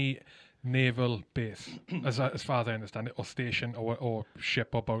on any naval base, as far as I understand it, or station, or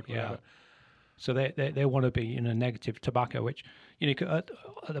ship or boat, whatever. So they want to be negative tobacco, which you could, at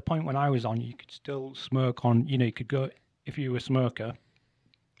the point when I was on, you could still smoke on. You could go if you were a smoker,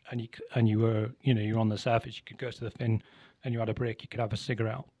 and you were you're on the surface. You could go to the fin, and you had a break. You could have a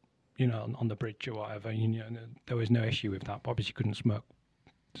cigarette, on the bridge or whatever. And there was no issue with that. But obviously, you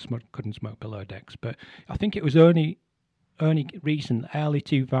couldn't smoke below decks. But I think it was only recent, early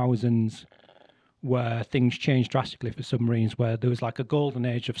 2000s, where things changed drastically for submarines, where there was like a golden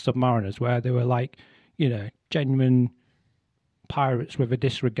age of submariners, where they were like, genuine pirates with a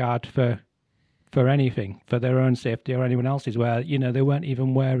disregard for anything, for their own safety or anyone else's, where, they weren't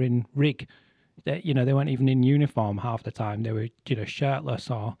even wearing rig. They weren't even in uniform half the time. They were, shirtless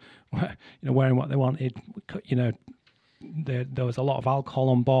or, wearing what they wanted. There was a lot of alcohol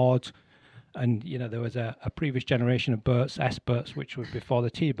on board. And, there was a previous generation of boats, S-boats, which were before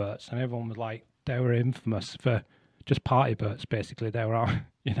the T-boats. And everyone was like, they were infamous for just party boats, basically. They were out,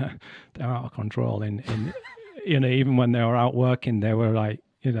 they were out of control. In even when they were out working, they were like,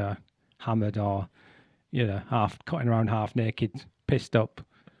 hammered or, half cutting around half naked, pissed up,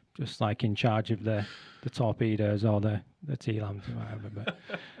 just like in charge of the torpedoes or the T-lambs or whatever. But,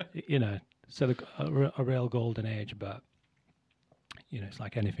 so a real golden age, but, it's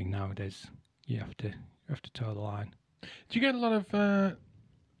like anything nowadays. You have to toe the line. Do you get a lot of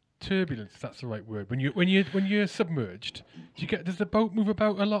turbulence? If that's the right word. When you're submerged, does the boat move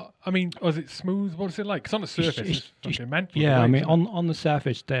about a lot? I mean, or is it smooth? What is it like? Because on the surface, it's fucking mental. Yeah, I mean, on the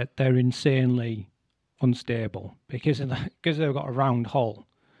surface, they're insanely unstable because they've got a round hull,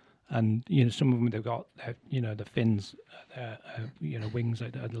 and some of them they've got the fins, wings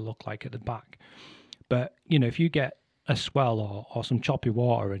that they look like at the back. But if you get a swell or some choppy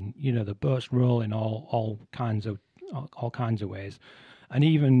water, and the boat's rolling all kinds of ways, and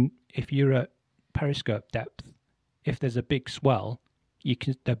even if you're at periscope depth, if there's a big swell,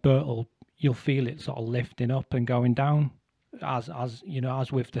 you'll feel it sort of lifting up and going down, as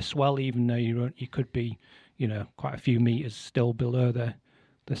with the swell, even though you could be quite a few meters still below the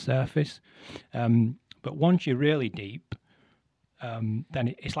surface. But once you're really deep,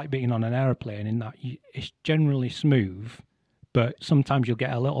 then it's like being on an aeroplane in that it's generally smooth, but sometimes you'll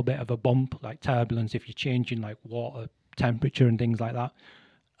get a little bit of a bump, like turbulence, if you're changing like water temperature and things like that.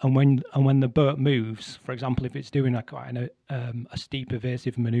 And when the boat moves, for example, if it's doing a steep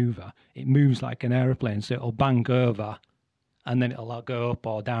evasive maneuver, it moves like an aeroplane, so it'll bank over, and then it'll go up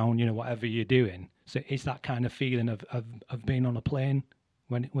or down, whatever you're doing. So it's that kind of feeling of being on a plane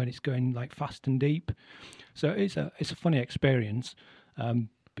when it's going like fast and deep. So it's a funny experience,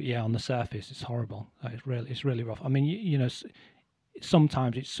 but yeah, on the surface it's horrible. It's really rough. I mean,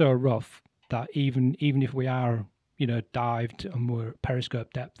 sometimes it's so rough that even if we are dived and we're at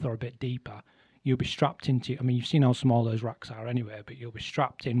periscope depth or a bit deeper, you'll be strapped into. I mean, you've seen how small those racks are anyway, but you'll be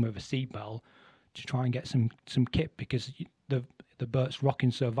strapped in with a seatbelt to try and get some kit, because the boat's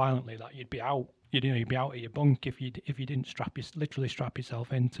rocking so violently that you'd be out. You'd be out of your bunk if you didn't literally strap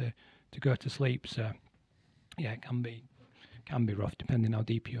yourself in to go to sleep. So yeah, it can be rough depending how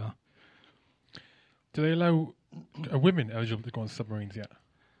deep you are. Do they allow women eligible to go on submarines yet?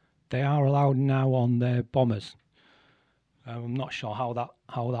 They are allowed now on their bombers. I'm not sure how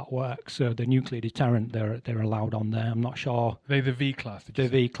that works. So the nuclear deterrent, they're allowed on there. I'm not sure. They the V class. The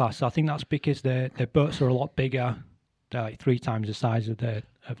V class. I think that's because their boats are a lot bigger. They're like 3 times the size of the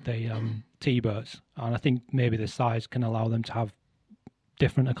T boats, and I think maybe the size can allow them to have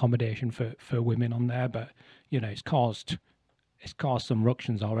different accommodation for women on there. But it's caused some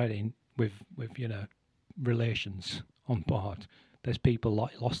ructions already with relations on board. There's people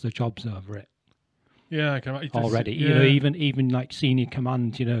lost their jobs over it. Yeah, I can imagine. Already. Yeah. Even like senior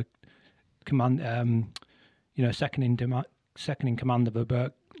command, second in command of a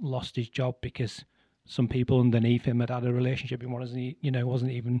boat lost his job because some people underneath him had a relationship and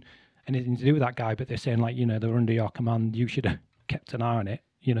wasn't even anything to do with that guy, but they're saying like, they're under your command, you should have kept an eye on it.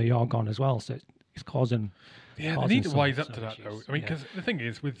 You're gone as well, so it's causing. Yeah, they need to wise up to that though. I mean, because the thing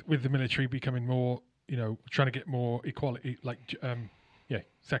is, with the military becoming more, trying to get more equality, like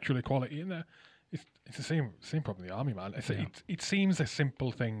sexual equality in there. It's the same problem in the army, man. It seems a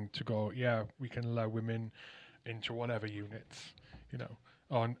simple thing to go, yeah, we can allow women into whatever units,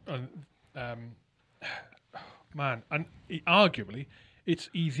 man, and arguably it's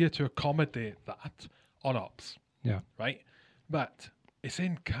easier to accommodate that on ops. Yeah. Right? But it's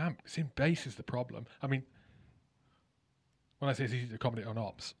in camp, it's in base is the problem. I mean, when I say it's easy to accommodate on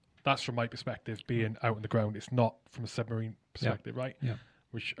ops, that's from my perspective, being out on the ground. It's not from a submarine perspective, right? Yeah.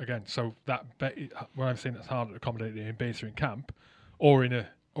 Which again, so that when I'm saying it's harder to accommodate in base or in camp, or in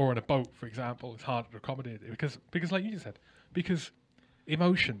a boat, for example, it's harder to accommodate it because like you just said, because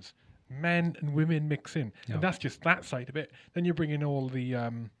emotions, men and women mix in, and that's just that side of it. Then you bring in all the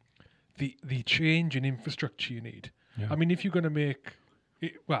change in infrastructure you need. Yeah. I mean, if you're going to make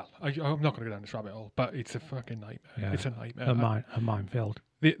it, well, I'm not going to go down this rabbit hole, but it's a fucking nightmare. Yeah. It's a nightmare. A minefield.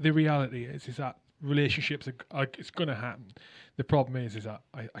 The reality is that relationships are it's going to happen. The problem is that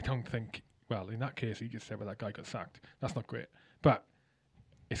I don't think, well, in that case, you just said, well, that guy got sacked. That's not great. But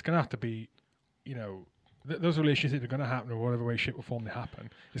it's going to have to be, you know, those relationships are going to happen in whatever way, shape, or form they happen.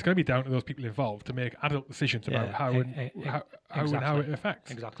 It's going to be down to those people involved to make adult decisions about how it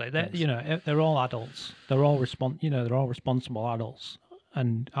affects. Exactly. You know, they're all adults. They're all responsible adults,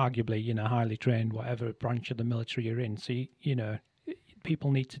 and arguably, you know, highly trained, whatever branch of the military you're in. So you know,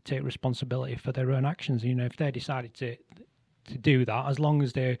 people need to take responsibility for their own actions. You know, if they decided to do that, as long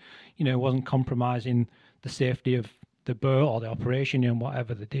as they, you know, wasn't compromising the safety of the boat or the operation and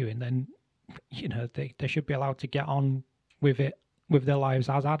whatever they're doing, then, you know, they should be allowed to get on with it, with their lives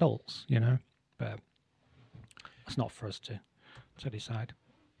as adults, you know. But it's not for us to decide.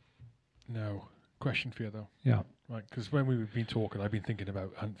 No. Question for you, though. Yeah. Right, because when we've been talking, I've been thinking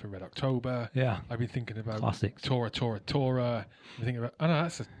about Hunt for Red October. Yeah. I've been thinking about Classics. Tora. I'm thinking about, oh no,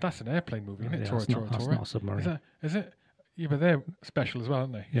 that's an airplane movie, isn't it? Yeah, Tora. That's not a submarine. Is it? Yeah, but they're special as well,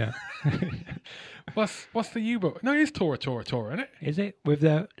 aren't they? Yeah. What's the U-boat? No, it is Tora, isn't it? Is it with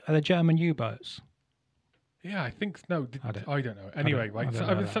the German U-boats? Yeah, I think no. I don't know. I Anyway, don't right. So know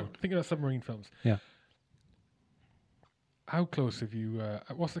I've been that one. thinking about submarine films. Yeah. How close have you?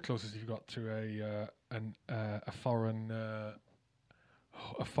 What's the closest you've got to a foreign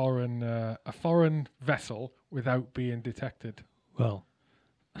vessel without being detected? Well,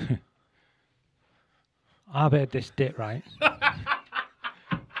 I've heard this bit, right?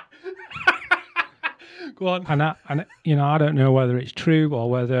 Go on. And you know, I don't know whether it's true or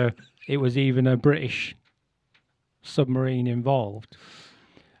whether it was even a British submarine involved.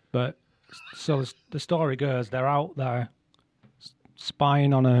 But so the story goes, they're out there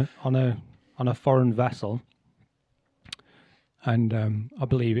spying on a foreign vessel, and I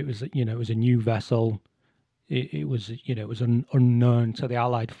believe it was, you know, it was a new vessel. It was, you know, it was unknown to the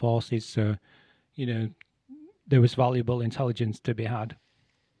Allied forces, so, you know, there was valuable intelligence to be had.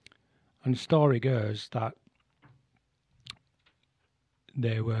 And the story goes that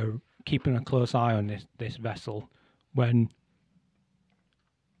they were keeping a close eye on this vessel when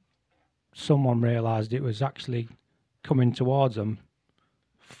someone realised it was actually coming towards them,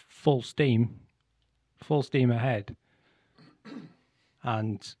 full steam ahead,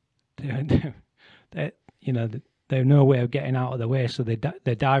 and they you know, they're no way of getting out of the way, so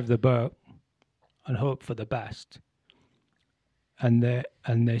they dive the boat and hope for the best. And the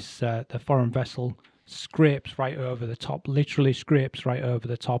foreign vessel scrapes right over the top, literally scrapes right over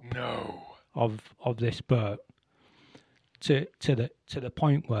the top of this boat, to the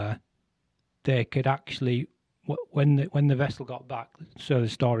point where they could actually, when the vessel got back, so the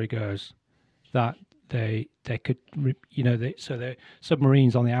story goes, that they could, you know, so the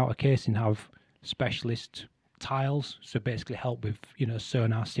submarines on the outer casing have specialist tiles, so basically help with, you know,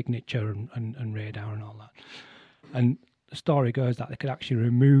 sonar signature and radar and all that. And the story goes that they could actually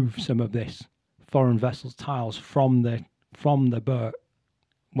remove some of this foreign vessel's tiles from the boat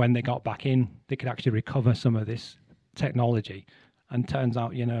when they got back in. They could actually recover some of this technology, and turns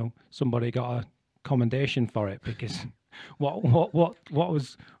out, you know, somebody got a commendation for it, because what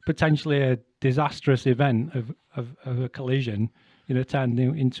was potentially a disastrous event of a collision, you know, turned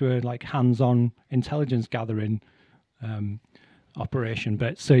into a like hands-on intelligence gathering operation.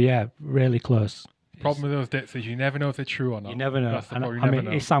 But so yeah, really close. Problem with those dates is you never know if they're true or not. You never know. That's the And problem, I you mean,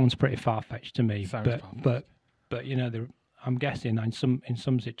 never know. it sounds pretty far-fetched to me, Sounds far-fetched. but you know, I'm guessing in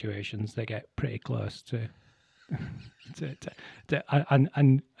some situations they get pretty close to. And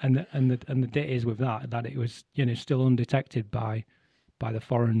the date is with that it was, you know, still undetected by the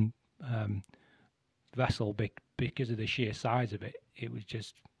foreign vessel, because of the sheer size of it. It was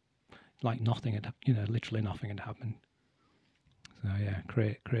just like nothing had, you know, literally nothing had happened. So yeah,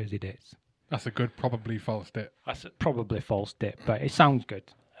 crazy dates. That's a good, probably false date. That's probably false dip, but it sounds good,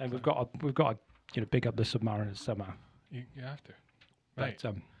 and we've got to you know, big up the Submariners somehow. You have to. Right.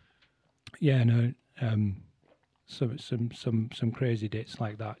 But yeah, no, some crazy dates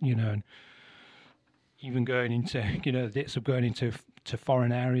like that, you know, and even going into, you know, dates of going into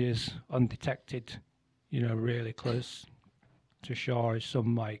foreign areas undetected, you know, really close to shore, is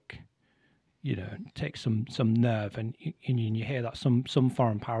some like take some nerve, and you hear that some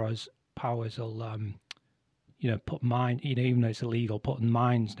foreign powers will put even though it's illegal, putting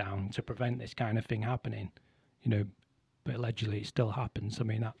mines down to prevent this kind of thing happening, but allegedly it still happens. I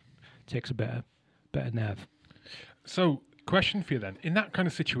mean, that takes a bit of nerve. So, question for you then: in that kind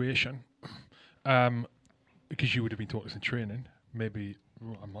of situation, because you would have been taught this in training, maybe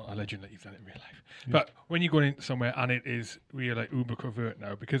I'm not alleging that you've done it in real life, but when you're going somewhere and it is really like uber covert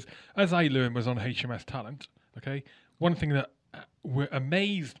now, because as I learned was on HMS Talent, okay, one thing that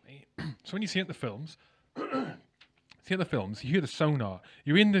amazed me. So when you see it in the films. You hear the sonar.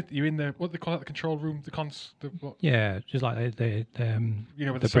 You're in the what they call it, the control room, yeah, just like with the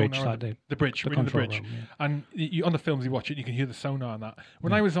bridge, sonar, the bridge. We're in the bridge, room, yeah. And you, on the films you watch it, you can hear the sonar and that.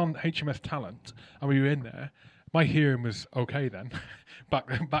 When I was on HMS Talent and we were in there, my hearing was okay then, back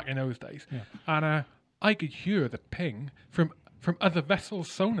in those days, and I could hear the ping from other vessels'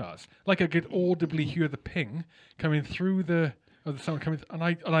 sonars. Like I could audibly hear the ping coming through the sound coming, and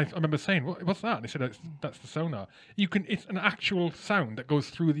I remember saying, "What's that?" And they said, "That's the sonar. It's an actual sound that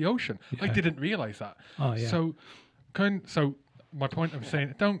goes through the ocean." Yeah. I didn't realize that. Oh yeah. So my point I'm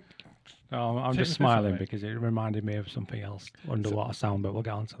saying, don't. Oh, I'm just smiling because it reminded me of something else, underwater sound, but we'll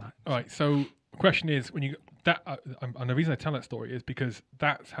get on to that. All right. So the question is, when you that, and the reason I tell that story is because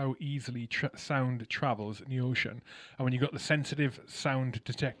that's how easily sound travels in the ocean, and when you got the sensitive sound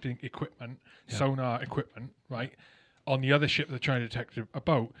detecting equipment, sonar equipment, right? On the other ship they're trying to detect a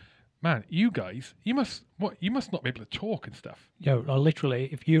boat, man, you guys, you must not be able to talk and stuff. Yeah, literally,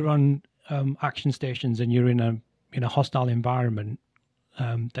 if you're on action stations and you're in a hostile environment,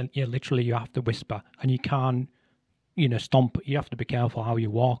 then literally you have to whisper, and you can't, stomp. You have to be careful how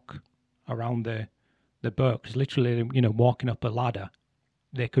you walk around the boat, because literally, walking up a ladder,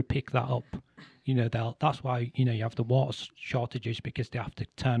 they could pick that up. That's why you have the water shortages, because they have to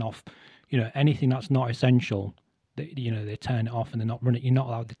turn off, anything that's not essential. They turn it off and they're not running. You're not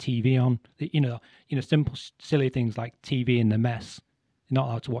allowed the TV on. Simple, silly things like TV in the mess. You're not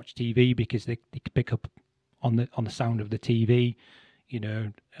allowed to watch TV because they can pick up on the sound of the TV.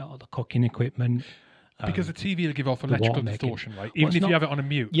 All the cooking equipment. Because the TV will give off electrical distortion, right? Even if you have it on a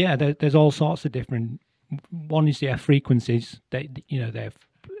mute. Yeah, there's all sorts of different. One is the frequencies. They have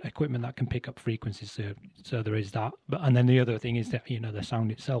equipment that can pick up frequencies, so there is that. And then the other thing is that the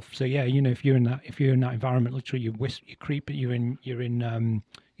sound itself. So yeah, if you're in that environment, literally you creep, you're in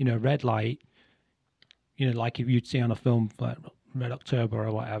red light, like if you'd see on a film like Red October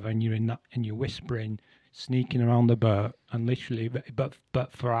or whatever, and you're in that and you're whispering, sneaking around the boat, and literally, but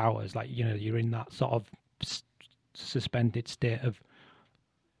for hours, like you're in that sort of suspended state of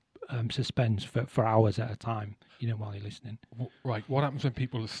suspense for hours at a time, while you're listening. Right. What happens when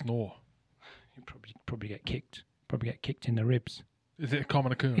people snore? You probably get kicked. Probably get kicked in the ribs. Is it a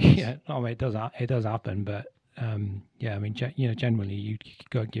common occurrence? Yeah. Oh, it does happen, but yeah. I mean, generally, you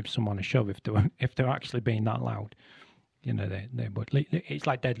go give someone a shove if they're actually being that loud. They would. It's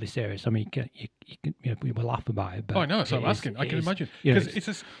like deadly serious. I mean, you can, we will laugh about it. But I know. So I'm asking. I can imagine because it's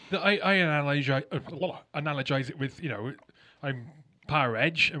just I analogize it with I'm Power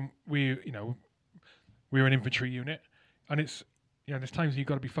Edge, and we're an infantry unit, and it's there's times you've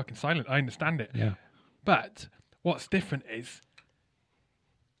got to be fucking silent. I understand it. Yeah. But what's different is,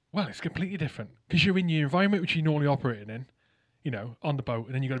 well, it's completely different because you're in your environment which you're normally operating in, on the boat,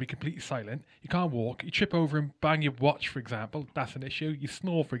 and then you've got to be completely silent. You can't walk. You trip over and bang your watch, for example. That's an issue. You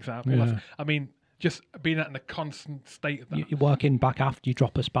snore, for example. Yeah. Just being in a constant state of that. You're working back after you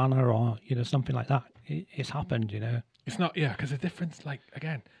drop a spanner or something like that. It's happened, It's not, because the difference, like,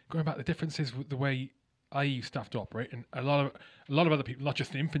 again, going back, the difference is with the way I used to have to operate, and a lot of other people, not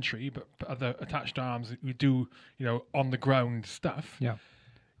just the infantry, but other attached arms who do, on the ground stuff. Yeah.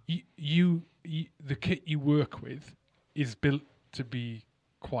 The kit you work with is built to be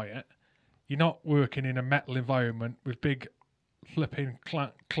quiet. You're not working in a metal environment with big flipping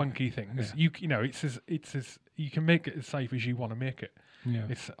clunky things. Yeah. It's as you can make it as safe as you want to make it. Yeah.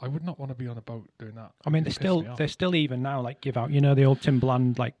 I would not want to be on a boat doing that. I mean, they still even now like give out, the old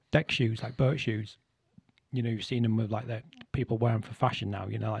Timberland like deck shoes, like boat shoes. You've seen them with like that people wear them for fashion now.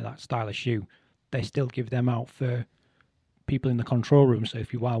 Like that stylish shoe. They still give them out for people in the control room. So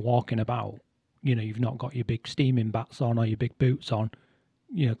if you are walking about, you've not got your big steaming bats on or your big boots on,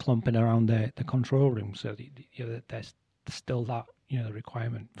 clumping around the control room. So there's still that the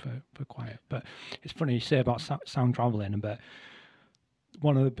requirement for quiet. But it's funny you say about sound traveling, but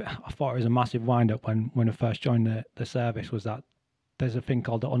one of the, I thought it was a massive wind up when I first joined the service, was that there's a thing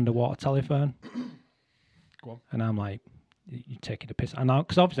called the underwater telephone. Go on. And I'm like, you're taking the piss. And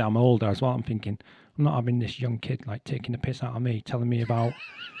because obviously I'm older as well, I'm thinking, I'm not having this young kid like taking the piss out of me, telling me about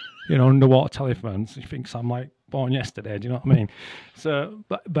underwater telephones. He thinks I'm like born yesterday. Do you know what I mean? So,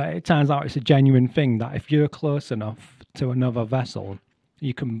 but it turns out it's a genuine thing that if you're close enough to another vessel,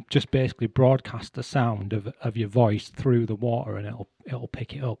 you can just basically broadcast the sound of your voice through the water, and it'll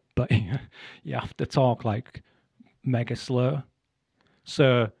pick it up. But you have to talk like mega slow.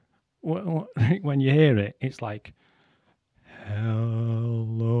 So when you hear it, it's like,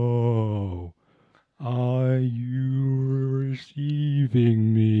 "Hello, are you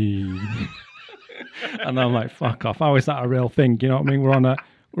receiving me?" And I'm like, "Fuck off! How is that a real thing?" You know what I mean?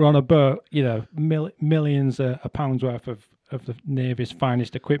 We're on a boat, millions of pounds worth of the Navy's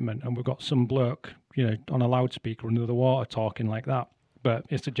finest equipment, and we've got some bloke, on a loudspeaker under the water talking like that. But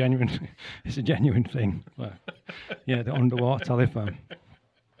it's a genuine thing. Well, yeah, the underwater telephone.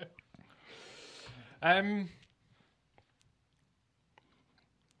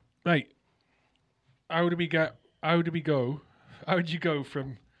 Right. How did you go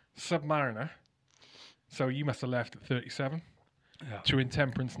from Submariner? So you must have left at 37 to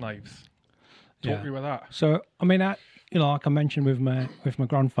Intemperance Knives. Talk me about that. So I mean, like I mentioned with my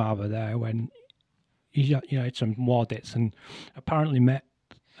grandfather there, when he had some war debts, and apparently met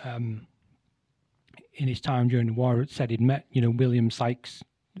in his time during the war. It said he'd met William Sykes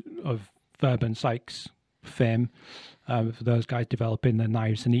of Fairbairn Sykes fame, for those guys developing their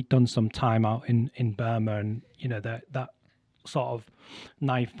knives, and he'd done some time out in Burma, and that sort of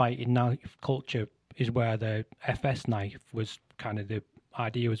knife fighting knife culture is where the FS knife was kind of the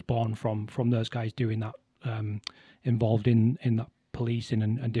idea was born from those guys doing that, involved in that policing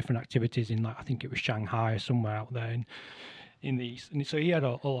and different activities in, like, I think it was Shanghai or somewhere out there in the east. And so he had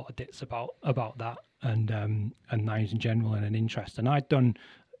a lot of bits about that and knives in general, and an interest. And I'd done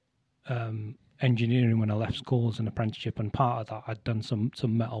engineering when I left school as an apprenticeship, and part of that I'd done some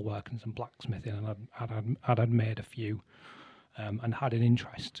metal work and some blacksmithing, and I'd made a few, and had an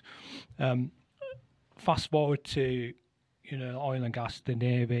interest. Fast forward to oil and gas, the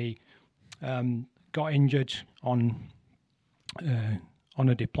Navy, got injured on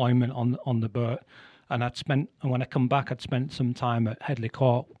a deployment on the boat, and when I come back, I'd spent some time at Headley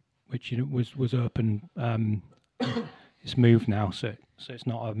Court, which was open. It's moved now, so it's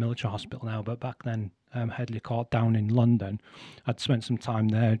not a military hospital now, but back then, Headley Court down in London, I'd spent some time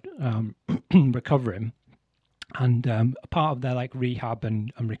there recovering. And part of their like rehab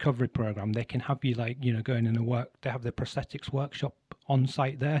and recovery program, they can have you going in and work. They have the prosthetics workshop on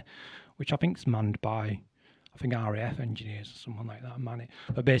site there, which I think is manned by, I think, RAF engineers or someone like that man it.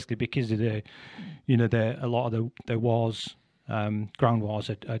 But basically, because of a lot of the wars, ground wars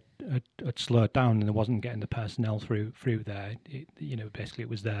had slowed down, and there wasn't getting the personnel through there. Basically it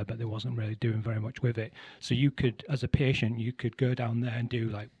was there, but they wasn't really doing very much with it. So you could, as a patient, you could go down there and do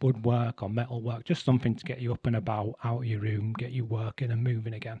like woodwork or metal work, just something to get you up and about, out of your room, get you working and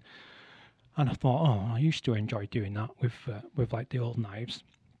moving again. And I thought, I used to enjoy doing that with like the old knives.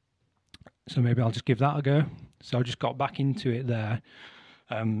 So maybe I'll just give that a go. So I just got back into it there.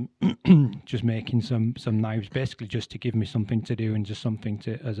 Just making some knives, basically just to give me something to do and just something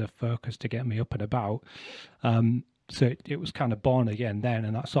as a focus to get me up and about. So it was kind of born again then,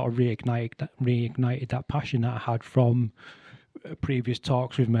 and that sort of reignited that passion that I had from previous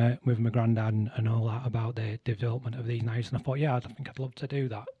talks with my granddad and all that about the development of these knives. And I thought, I think I'd love to do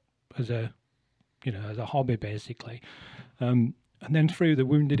that as a hobby, basically. And then through the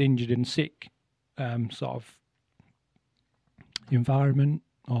wounded, injured, and sick sort of environment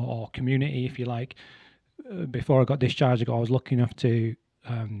or community, if you like, before I got discharged, I was lucky enough to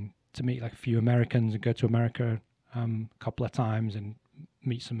meet like a few Americans and go to America a couple of times and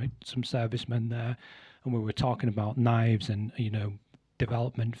meet some servicemen there, and we were talking about knives and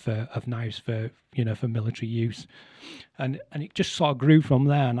development of knives for military use, and it just sort of grew from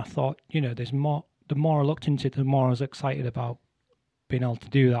there. And I thought, there's more. The more I looked into it, the more I was excited about being able to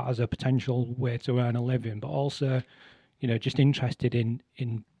do that as a potential way to earn a living, but also just interested in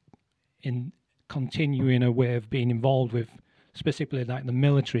continuing a way of being involved with specifically like the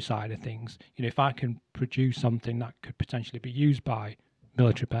military side of things. If I can produce something that could potentially be used by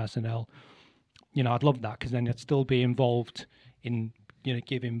military personnel, I'd love that, because then I'd still be involved in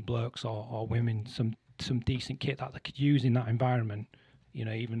giving blokes or women some decent kit that they could use in that environment.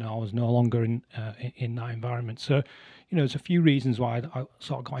 Even though I was no longer in that environment. So there's a few reasons why I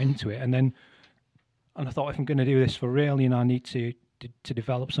sort of got into it, and I thought, if I'm going to do this for real, I need to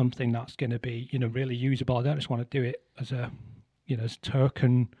develop something that's going to be, really usable. I don't just want to do it as a, as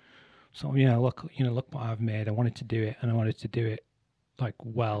token. So, look what I've made. I wanted to do it, and I wanted to do it like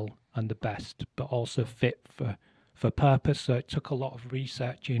well and the best, but also fit for purpose. So it took a lot of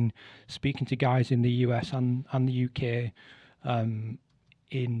research in speaking to guys in the US and the UK,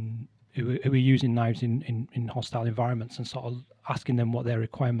 who were using knives in hostile environments, and sort of asking them what their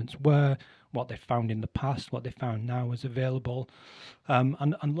requirements were, what they found in the past, what they found now was available.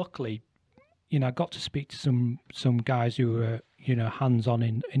 And luckily, I got to speak to some guys who were, hands-on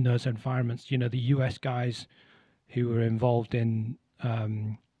in those environments. The US guys who were involved in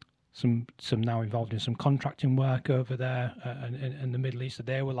some now involved in some contracting work over there in the Middle East. So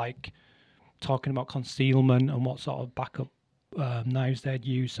they were like talking about concealment and what sort of backup knives they'd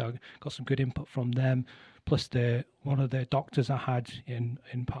use. So I got some good input from them. Plus one of the doctors I had in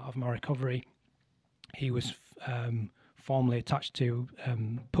part of my recovery, he was formerly attached to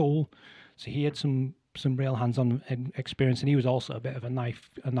Pool, so he had some real hands-on experience, and he was also a bit of a knife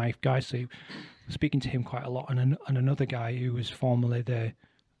guy. So speaking to him quite a lot, and another guy who was formerly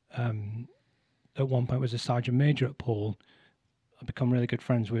at one point was a sergeant major at Pool. I've become really good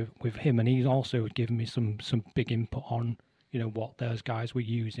friends with him, and he's also given me some big input on what those guys were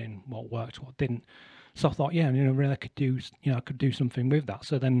using, what worked, what didn't. So I thought, really I could do something with that.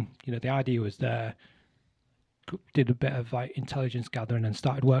 So then the idea was there. Did a bit of like intelligence gathering and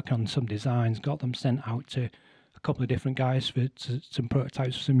started working on some designs, got them sent out to a couple of different guys for some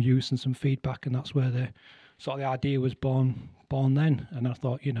prototypes for some use and some feedback, and that's where the idea was born then. And I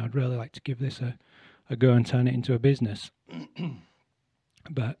thought, I'd really like to give this a go and turn it into a business.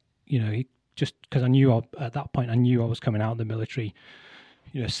 But just because I knew at that point I was coming out of the military,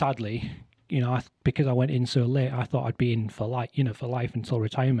 sadly, because I went in so late, I thought I'd be in for life until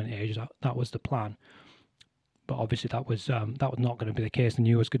retirement age. That was the plan. But obviously that was not going to be the case. I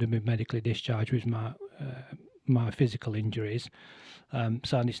knew I was going to be medically discharged with my physical injuries.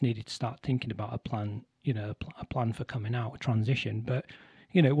 So I just needed to start thinking about a plan, a plan for coming out, a transition. But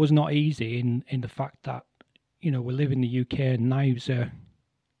it was not easy in the fact that we live in the UK, and knives are,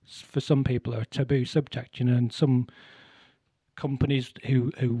 for some people, are a taboo subject. And some companies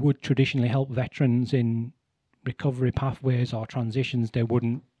who would traditionally help veterans in recovery pathways or transitions, they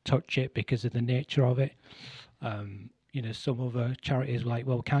wouldn't touch it because of the nature of it. Some other charities were like,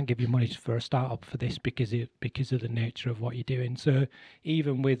 well, we can't give you money for a startup for this because of the nature of what you're doing. So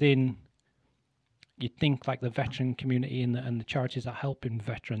even within, you'd think like the veteran community and the charities that help in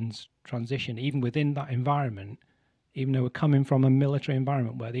veterans transition, even within that environment, even though we're coming from a military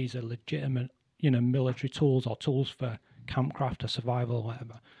environment where these are legitimate, military tools or tools for campcraft or survival or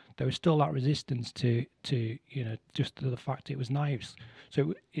whatever, there was still that resistance to just to the fact it was knives.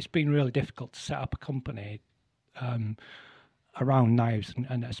 So it's been really difficult to set up a company around knives,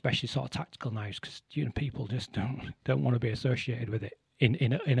 and especially sort of tactical knives, because people just don't want to be associated with it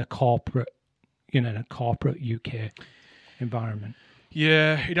in a corporate UK environment.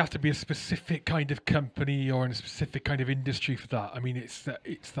 Yeah, it'd have to be a specific kind of company or in a specific kind of industry for that. I mean, it's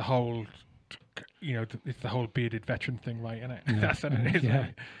the whole, it's the whole bearded veteran thing, right? Isn't it? Yeah. That's what it is. Yeah.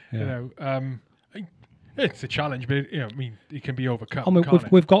 Yeah. It's a challenge, but it can be overcome. I mean, can't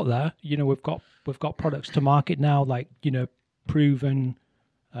it? we've got there. We've got products to market now, like proven,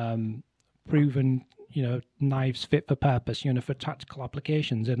 knives fit for purpose, for tactical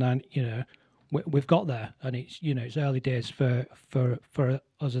applications, and then we've got there, and it's early days for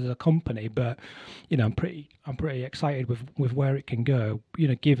us as a company, but I'm pretty excited with where it can go.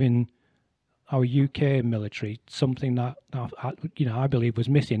 Given our UK military, something that I believe was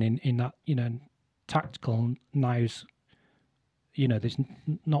missing in that tactical knives. There's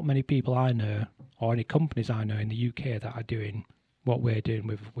not many people I know, or any companies I know in the UK, that are doing what we're doing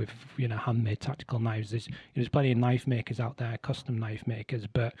with handmade tactical knives. There's plenty of knife makers out there, custom knife makers,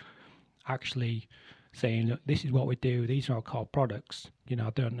 but actually saying, look, this is what we do, these are our core products. I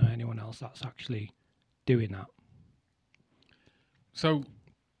don't know anyone else that's actually doing that. So,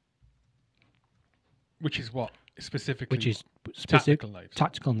 which is what specifically? Which is tactical knives.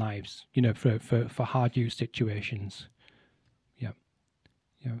 Tactical knives, for hard use situations.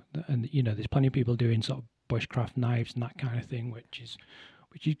 And there's plenty of people doing sort of bushcraft knives and that kind of thing, which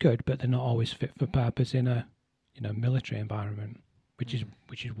is good, but they're not always fit for purpose in a military environment, which is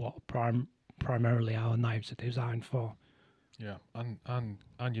what primarily our knives are designed for. Yeah, and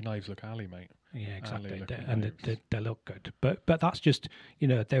your knives look alley, mate. Yeah, exactly, and they look good. But that's just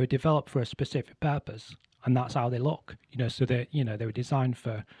they were developed for a specific purpose, and that's how they look. So they they were designed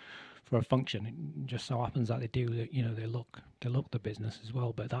for a function. It just so happens that they do. They look the business as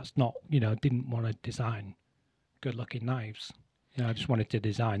well. But that's not. I didn't want to design good looking knives. I just wanted to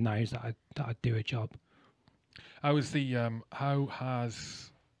design knives that do a job.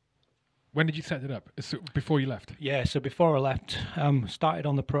 When did you set it up? So before you left? Yeah, so before I left, started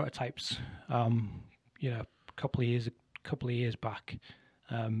on the prototypes. A couple of years back,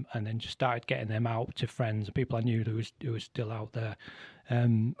 and then just started getting them out to friends and people I knew who was still out there,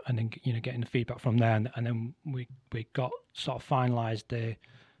 and then getting the feedback from there, and then we got sort of finalised the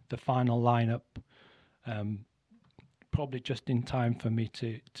final lineup, probably just in time for me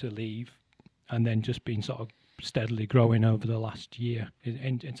to leave, and then just been sort of steadily growing over the last year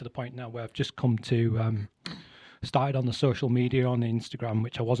into the point now where I've just come to started on the social media on Instagram,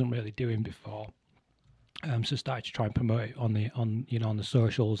 which I wasn't really doing before. So started to try and promote it on the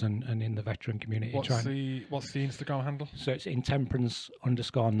socials and in the veteran community. What's the Instagram handle? So it's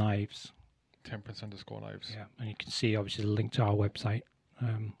intemperance_knives. Temperance_knives. Yeah, and you can see obviously the link to our website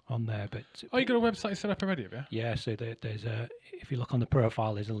on there. But you got a website set up already, have you? Yeah, so there's if you look on the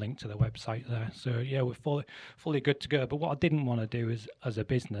profile, there's a link to the website there. So yeah, we're fully good to go. But what I didn't want to do as a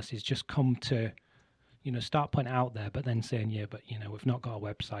business is just come to, start putting it out there, but then saying, yeah, but we've not got a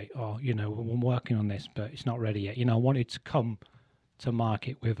website, or we're working on this, but it's not ready yet. I wanted to come to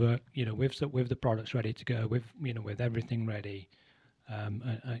market with with the products ready to go, with everything ready, and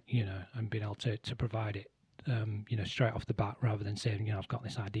being able to provide it, straight off the bat, rather than saying, I've got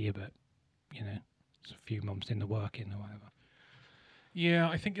this idea, but it's a few months in the working or whatever. Yeah,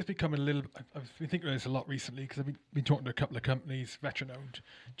 I think it's become a little. I've been thinking of this a lot recently because I've been talking to a couple of companies, veteran-owned,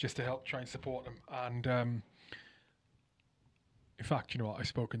 just to help try and support them. And in fact, you know what? I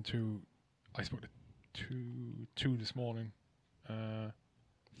spoke to two this morning,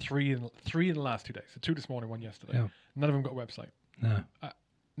 three in the last 2 days. So 2 this morning, 1 yesterday. Yeah. None of them got a website. No.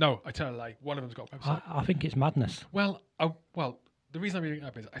 No, I tell a lie. One of them's got a website. I think it's madness. Well, the reason I'm bringing it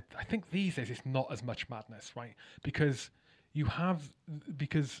up is I think these days it's not as much madness, right? Because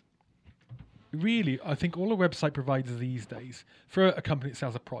really, I think all a website provides these days for a company that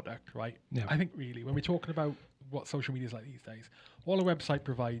sells a product, right? Yeah. I think really when we're talking about what social media is like these days, all a website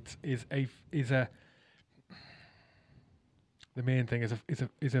provides is a the main thing is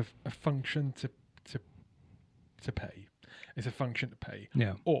a function to pay. It's a function to pay.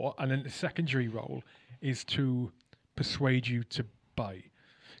 Yeah. And then the secondary role is to persuade you to buy.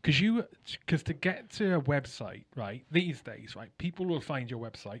 Because to get to a website, right, these days, right, people will find your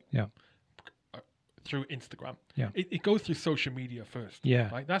website through Instagram. Yeah. It goes through social media first. Yeah.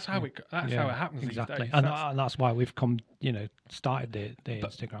 Right? That's how it happens exactly. these days. And that's why we've started the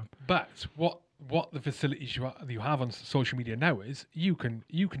Instagram. But what the facilities you have on social media now is you can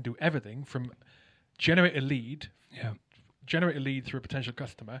do everything from generate a lead. Yeah. Generate a lead through a potential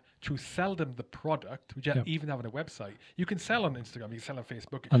customer to sell them the product, even having a website. You can sell on Instagram, you can sell on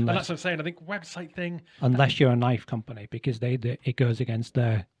Facebook. And that's what I'm saying. I think website thing. Unless you're a knife company, because it goes against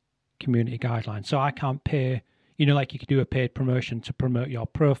their community guidelines. So I can't pay, like you could do a paid promotion to promote your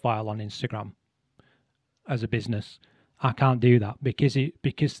profile on Instagram as a business. I can't do that because the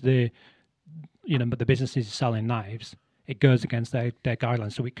business is selling knives. It goes against their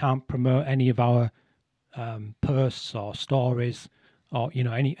guidelines. So we can't promote any of our posts or stories or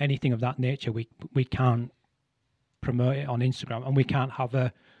anything of that nature. We can't promote it on Instagram, and we can't have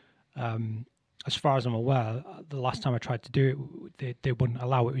a as far as I'm aware, the last time I tried to do it, they wouldn't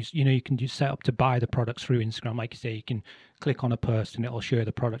allow it. It was, you can just set up to buy the products through Instagram. Like you say, you can click on a post and it'll show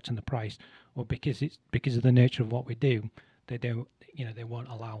the product and the price. Or because of the nature of what we do, they won't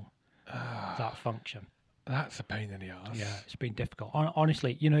allow that function. That's a pain in the ass. Yeah, it's been difficult.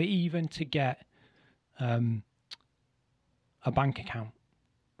 Honestly, even to get a bank account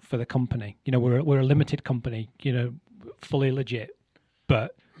for the company. We're a limited company, fully legit,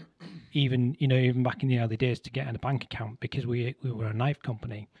 but even back in the early days to get a bank account, because we were a knife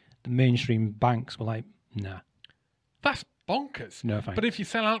company, the mainstream banks were like, nah. That's bonkers. No thanks. But if you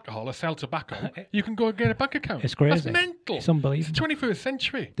sell alcohol or sell tobacco, you can go and get a bank account. It's crazy. That's mental. It's unbelievable. It's the 21st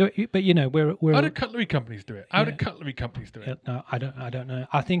century. But we're How do cutlery companies do it? How do cutlery companies do it? No, I don't know.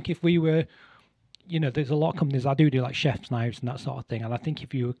 I think if we were, there's a lot of companies I do like chef's knives and that sort of thing, and I think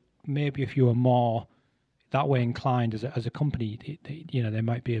if you were more that way inclined as a company, they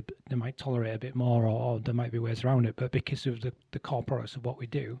might tolerate a bit more, or there might be ways around it. But because of the core products of what we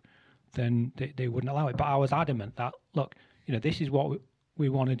do, then they wouldn't allow it. But I was adamant that, look, this is what we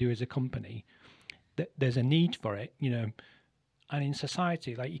want to do as a company. There's a need for it, and in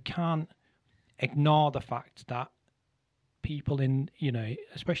society, like, you can't ignore the fact that people in,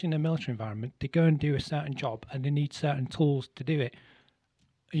 especially in the military environment, they go and do a certain job and they need certain tools to do it.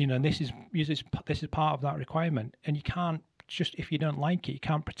 And this is part of that requirement. And you can't just, if you don't like it, you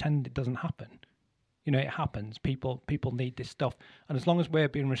can't pretend it doesn't happen. It happens. People need this stuff, and as long as we're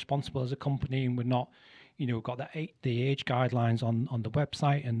being responsible as a company, and we're not, we've got the age guidelines on the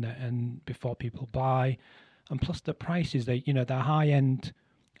website and before people buy, and plus the prices, they're high end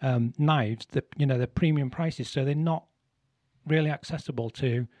knives, the premium prices, so they're not really accessible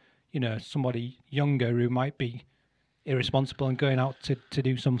to, somebody younger who might be irresponsible and going out to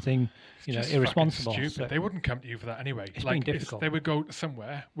do something, Just irresponsible. fucking stupid. So They wouldn't come to you for that anyway. it's been difficult. They would go to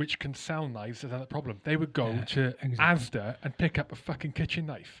somewhere which can sell knives. That's not the problem. They would go to exactly. Asda and pick up a fucking kitchen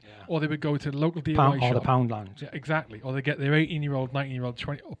knife, or they would go to the local DIY Pound, shop. or the Poundland. Yeah, exactly. Or they get their 18-year-old, 19-year-old,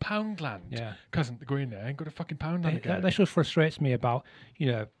 20 or Poundland Yeah. cousin to go in there and go to fucking Poundland again. That's what frustrates me about,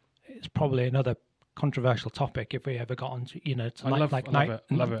 it's probably another controversial topic if we ever got onto, to I love like it. knife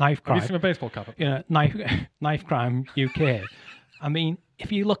Have you crime. seen my baseball cap up? Knife crime UK. I mean, if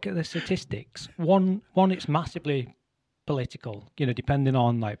you look at the statistics, one it's massively political, depending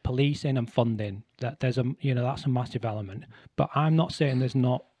on like policing and funding. That there's that's a massive element. But I'm not saying there's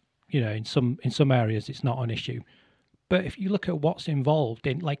not, in some areas it's not an issue. But if you look at what's involved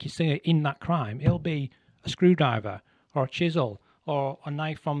in, like you say, in that crime, it'll be a screwdriver or a chisel or a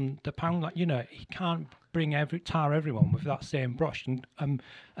knife from the pound. Like, you can't tar everyone with that same brush and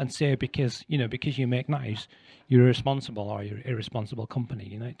say because you make knives, you're irresponsible or you're an irresponsible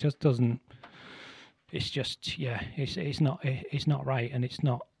company. It just doesn't. It's just it's not right, and it's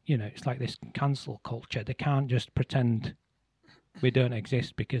not. It's like this cancel culture. They can't just pretend we don't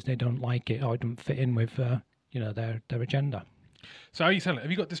exist because they don't like it or it doesn't fit in with their agenda. So how are you selling it? Have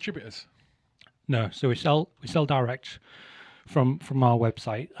you got distributors? No, so we sell direct from our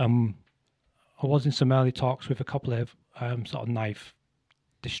website. I was in some early talks with a couple of sort of knife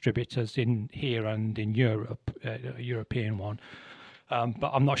distributors in here and in Europe, a European one,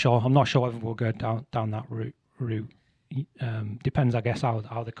 but I'm not sure. I'm not sure whether we'll go down that route. Depends, I guess,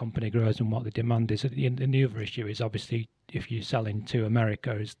 how the company grows and what the demand is. And the other issue is obviously if you're selling to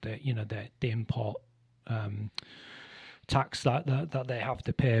America, is that the import tax that they have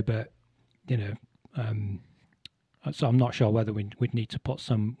to pay, but so I'm not sure whether we'd need to put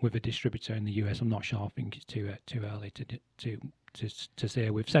some with a distributor in the US. I'm not sure. I think it's too early to say.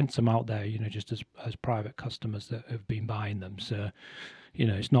 We've sent some out there, just as private customers that have been buying them. So,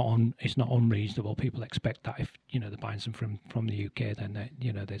 it's not unreasonable. People expect that if they're buying some from the UK, then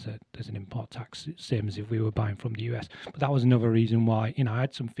there's an import tax, same as if we were buying from the US. But that was another reason why I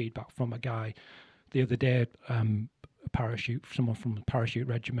had some feedback from a guy the other day, someone from the parachute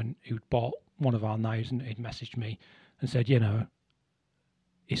regiment who'd bought one of our knives, and he'd messaged me and said,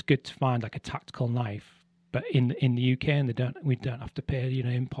 it's good to find like a tactical knife, but in the UK, and we don't have to pay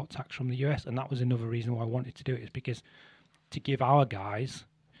import tax from the US. And that was another reason why I wanted to do it, is because to give our guys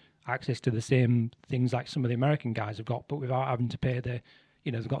access to the same things like some of the American guys have got, but without having to pay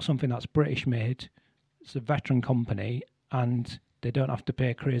they've got something that's British made. It's a veteran company, and they don't have to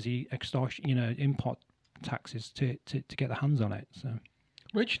pay crazy extortion, import taxes to get their hands on it. So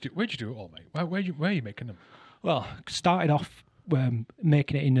where'd you do it all, mate? Where are you making them? Well, started off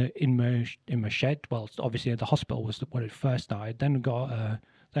making it in my shed. Well, obviously the hospital was where it first started. Then it got a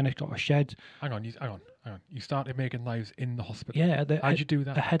shed. Hang on. You started making knives in the hospital. Yeah. How'd you do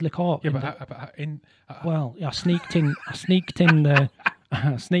that? At Headley Court. Yeah, I sneaked in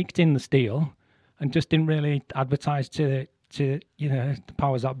the steel, and just didn't really advertise to the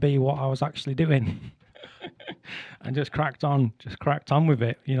powers that be what I was actually doing. And just cracked on with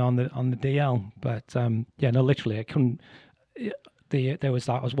it, on the DL. But literally, I couldn't. There was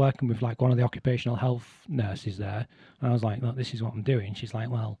I was working with like one of the occupational health nurses there, and I was like, "Look, this is what I'm doing." She's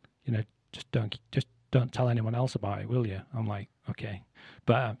like, "Well, just don't tell anyone else about it, will you?" I'm like, "Okay."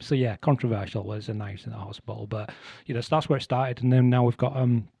 But controversial was a knife in the hospital, but so that's where it started, and then now we've got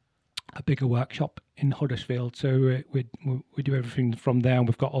a bigger workshop in Huddersfield, so we do everything from there, and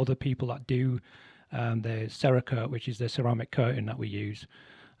we've got other people that do. The Cerakote, which is the ceramic coating that we use.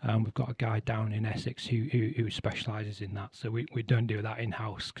 We've got a guy down in Essex who specialises in that. So we don't do that in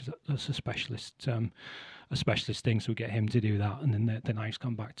house because that's a specialist thing. So we get him to do that, and then the knives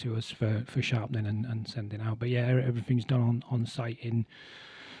come back to us for sharpening and sending out. But everything's done on site in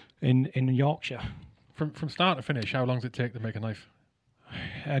Yorkshire. From start to finish, how long does it take to make a knife?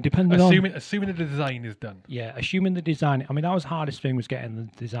 Assuming the design is done. Yeah, assuming the design. I mean, that was the hardest thing, was getting the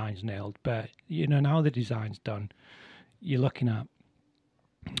designs nailed. But now the design's done, you're looking at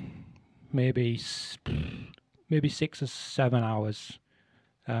maybe 6 or 7 hours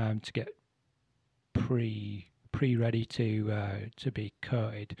to get pre ready to be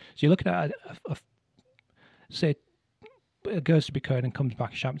coated. So you're looking at say it goes to be coated and comes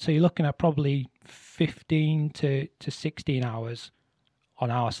back sharp. So you're looking at probably 15 to 16 hours on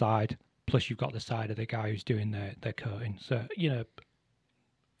our side, plus you've got the side of the guy who's doing their coating. So,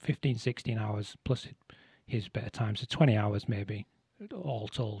 15, 16 hours plus his bit of time. So 20 hours maybe, all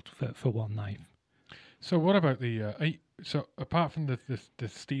told, for one knife. So what about so apart from the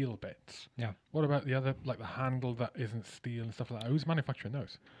steel bits, Yeah. what about the other, like the handle that isn't steel and stuff like that? Who's manufacturing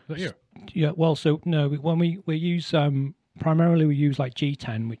those? Is that you? Yeah, well, so no, when we use primarily we use like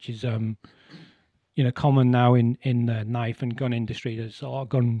G10, which is common now in the knife and gun industry. There's a lot of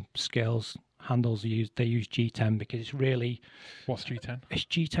gun scales handles they use G10 because it's really What's G10? it's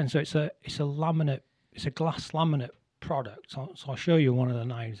G10. So it's a laminate, it's a glass laminate product. So I'll show you one of the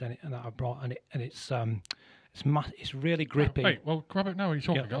knives that I brought, and it's really grippy. Wait, well, grab it now. What are you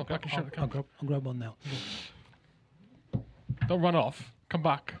talking Yeah, about? I can shut the camera. I'll grab one now. Don't run off. Come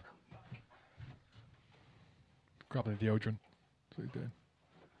back. Grabbing the deodorant. That's what he's doing.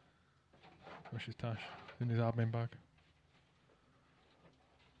 Where's his tash? In his admin bag.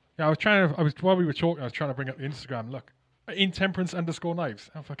 Yeah, while we were talking, I was trying to bring up the Instagram. Look, intemperance_knives.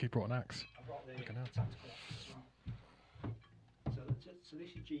 How fuck he brought an axe? I brought the Fucking hell. tactical axe as well. So this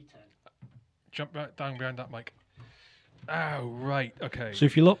is G10. Jump right down behind that mic. Oh, right. Okay. So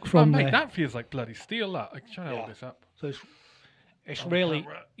if you look from mate, there, that feels like bloody steel. That. I'm trying to hold Yeah. this up. so it's On the really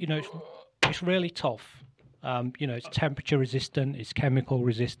camera. it's really tough. It's temperature resistant, it's chemical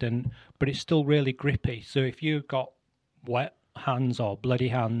resistant, but it's still really grippy. So if you've got wet hands or bloody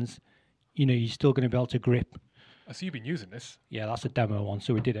hands, you're still going to be able to grip. I see you've been using this. Yeah, that's a demo one.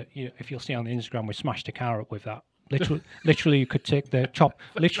 So we did it. If you'll see on the Instagram, we smashed a car up with that. Literally, you could take the chop.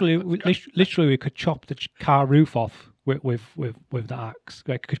 Literally, we could chop the car roof off with the axe.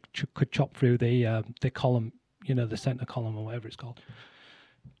 We could chop through the column, the center column or whatever it's called.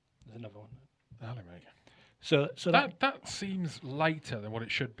 There's another one. Hello, mate. So That seems lighter than what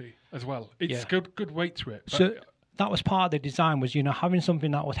it should be as well. It's Yeah. good weight to it. But So that was part of the design, was having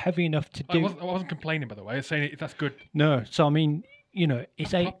something that was heavy enough to I do. wasn't complaining, by the way. I was saying that's good. No, so I mean,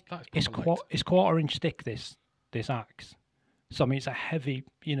 it's That's proper light. it's quarter-inch thick, this axe. So I mean, it's a heavy,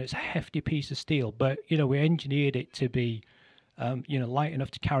 it's a hefty piece of steel. But we engineered it to be, light enough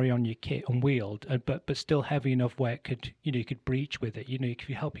to carry on your kit unwheeled, but still heavy enough where it could, you could breach with it. It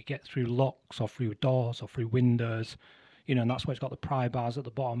could help you get through locks or through doors or through windows. And that's why it's got the pry bars at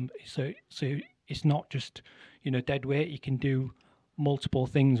the bottom. So it's not just dead weight. You can do multiple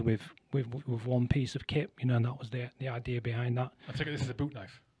things with one piece of kit. And that was the idea behind that. I take it this is a boot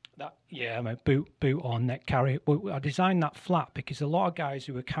knife. I mean, boot or neck carry. I designed that flat because a lot of guys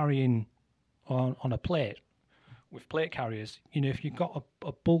who were carrying on a plate with plate carriers, if you've got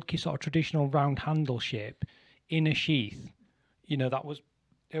a bulky sort of traditional round handle shape in a sheath,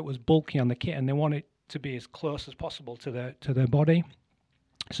 it was bulky on the kit, and they want it to be as close as possible to their body.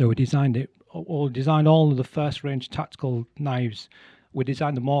 So we designed it. Or designed all of the first range tactical knives. We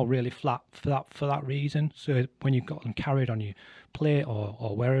designed them all really flat for that reason. So when you've got them carried on your plate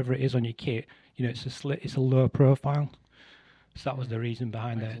or wherever it is on your kit, it's a low profile. So that was the reason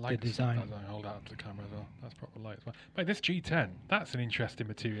behind the design. I hold out to the camera as well. That's proper light as well. Mate, this G10, that's an interesting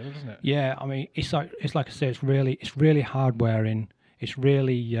material, isn't it? Yeah, I mean, it's like I say, it's really hard wearing. It's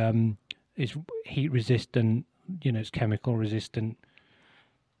really it's heat resistant. It's chemical resistant.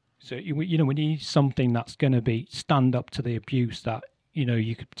 So we need something that's going to be stand up to the abuse that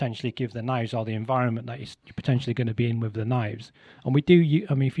you could potentially give the knives, or the environment that you're potentially going to be in with the knives. And we do.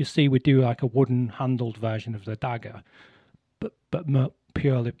 I mean, if you see, we do like a wooden handled version of the dagger, but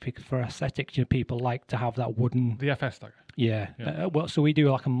purely for aesthetics. People like to have that wooden. The FS dagger. Yeah. So we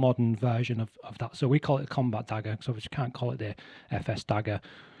do like a modern version of that. So we call it a combat dagger, because obviously you can't call it the FS dagger,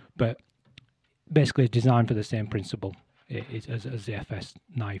 but basically it's designed for the same principle as the FS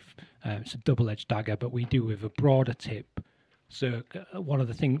knife. It's a double-edged dagger, but we do with a broader tip. So one of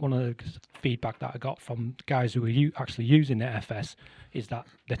the feedback that I got from guys who were actually using the FS is that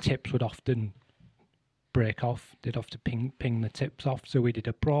the tips would often break off. They'd have to ping the tips off. So we did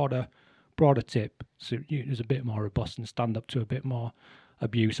a broader tip, so it was a bit more robust and stand up to a bit more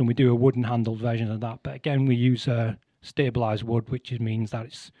abuse. And we do a wooden handled version of that. But again, we use a stabilized wood, which means that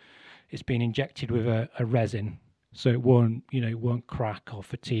it's been injected with a resin. So it won't crack or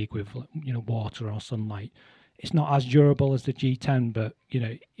fatigue with water or sunlight. It's not as durable as the G10, but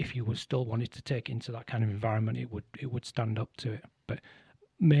if you still wanted to take it into that kind of environment, it would stand up to it. But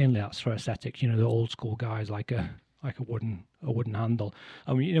mainly that's for aesthetics. The old school guys like a wooden handle.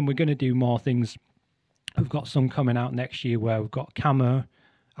 I mean, we're going to do more things. We've got some coming out next year where we've got camo.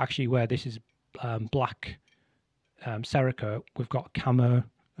 Actually, where this is black Cerakote, we've got camo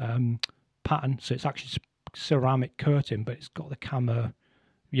pattern. So it's actually ceramic coating, but it's got the camo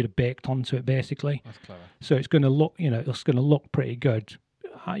baked onto it basically. That's clever. So it's going to look, it's going to look pretty good,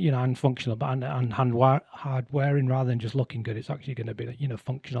 and functional, but and hard wearing rather than just looking good. It's actually going to be,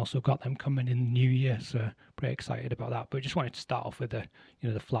 functional. So we've got them coming in the new year. So pretty excited about that. But we just wanted to start off with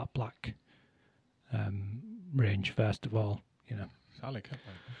the flat black range first of all. You know. It's Ali Kip, mate.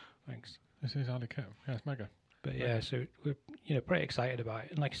 Thanks. This is Ali Kip. Yeah, it's mega. But yeah, so we're pretty excited about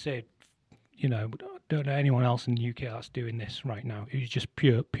it. And like I said, don't know anyone else in the UK that's doing this right now who's just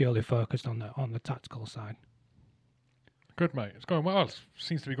purely focused on the tactical side. Good, mate. It's going well. It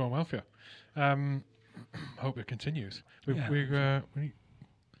seems to be going well for you. Hope it continues. Anything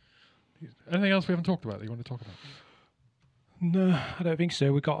else we haven't talked about that you want to talk about? No, I don't think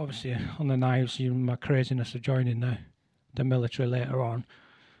so. We got obviously on the knives, my craziness of joining the military later on.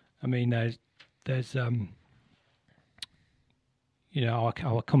 I mean, there's our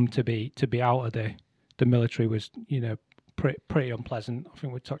come to be out of the military was pretty unpleasant. I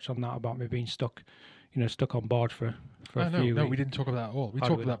think we touched on that about me being stuck on board for a few weeks. No, we didn't talk about that at all. We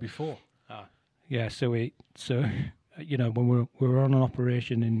talked about that before. Yeah, so when we were on an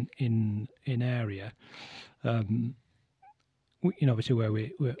operation in area, obviously where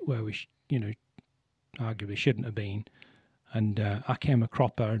we arguably shouldn't have been, and I came a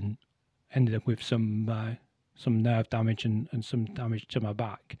cropper and ended up with some nerve damage and some damage to my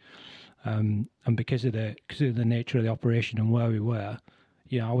back, and because of the nature of the operation and where we were,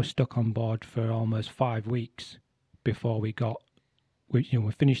 I was stuck on board for almost 5 weeks before we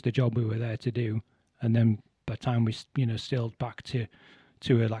finished the job we were there to do, and then by the time we sailed back to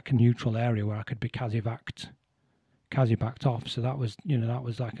a neutral area where I could be CASEVAC'd off. So that was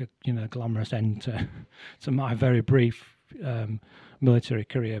like a glamorous end to my very brief military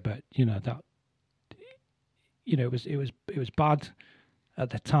career. But that it was bad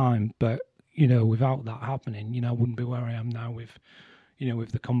at the time, but without that happening, I wouldn't be where I am now with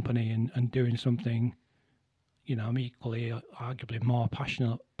the company and doing something I'm equally arguably more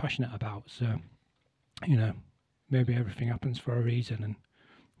passionate about. So maybe everything happens for a reason,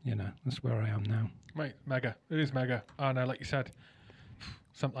 and that's where I am now. Mate, mega. It is mega. And like you said,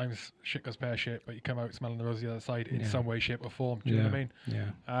 sometimes shit goes pear-shaped, but you come out smelling the rose the other side in some way, shape or form. Do you know what I mean?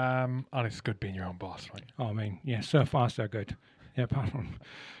 Yeah. And it's good being your own boss, right? Oh, I mean, yeah, so far so good. Yeah, apart from,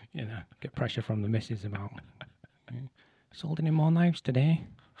 get pressure from the missus about, sold any more knives today?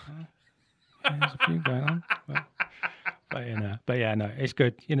 There's a few going on. But no, it's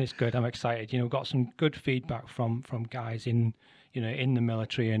good. It's good. I'm excited. We've got some good feedback from guys in the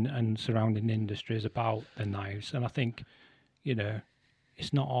military and surrounding industries about the knives, and I think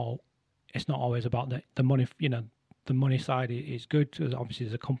it's not always about the money. The money side is good. Obviously,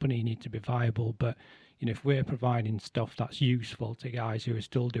 as a company, you need to be viable, but if we're providing stuff that's useful to guys who are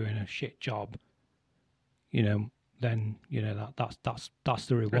still doing a shit job, then that's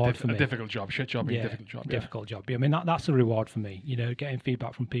the reward for me. A difficult job, shit job, being difficult job. Difficult job. I mean that's the reward for me. Getting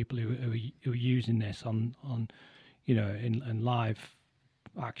feedback from people who are using this on in live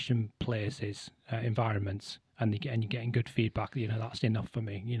action places, environments, and you're getting good feedback. That's enough for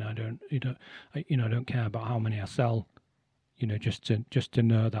me. I don't care about how many I sell. Just to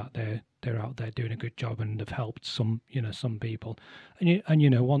know that they're out there doing a good job and have helped some people. And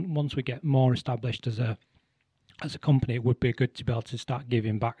once we get more established as a company, it would be good to be able to start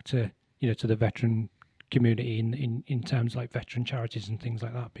giving back to to the veteran community in terms like veteran charities and things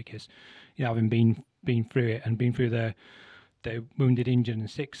like that, because having been through it and been through the wounded, injured and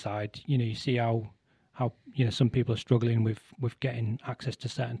sick side, you see how some people are struggling with getting access to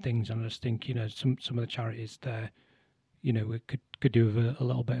certain things, and I just think some of the charities there we could do with a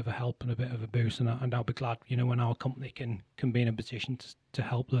little bit of a help and a bit of a boost, and I'll be glad when our company can be in a position to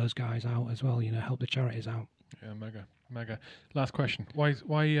help those guys out as well, help the charities out. Yeah, mega. Last question. Why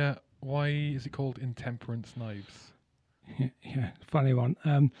is it called Intemperance Knives? Yeah, funny one.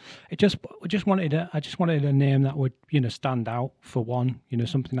 I just wanted a name that would stand out for one,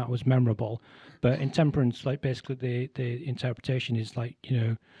 something that was memorable. But intemperance, like basically the interpretation is like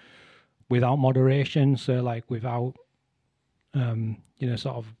without moderation, so like without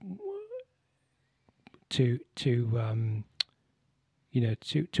sort of to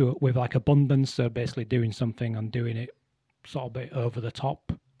with like abundance, so basically doing something and doing it sort of a bit over the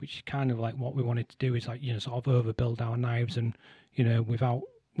top, which is kind of like what we wanted to do, is like sort of overbuild our knives and without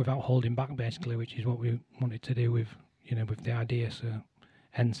holding back, basically, which is what we wanted to do with with the idea. So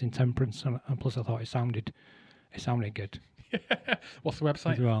hence Intemperance, and plus I thought it sounded good. What's the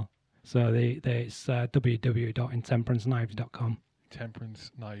website as well? So it's www.intemperanceknives.com.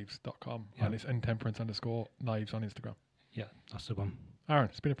 Intemperanceknives.com. Yeah. And it's intemperance_knives on Instagram. Yeah, that's the one. Aaron,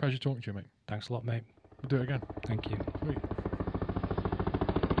 it's been a pleasure talking to you, mate. Thanks a lot, mate. We'll do it again. Thank you. Sweet.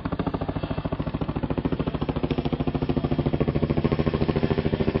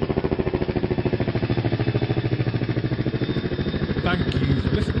 Thank you for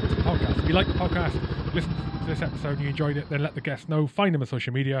listening to the podcast. If you like the podcast, listen to this episode and you enjoyed it, then let the guests know. Find them on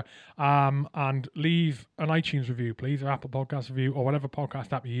social media, and leave an iTunes review, please, or Apple Podcast review, or whatever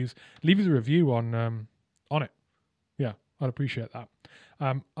podcast app you use. Leave us a review on it. Yeah, I'd appreciate that.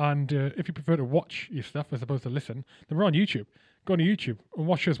 And if you prefer to watch your stuff as opposed to listen, then we're on YouTube. Go on to YouTube and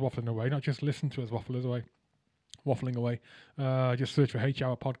watch us waffling away, not just listen to us waffling away. Just search for H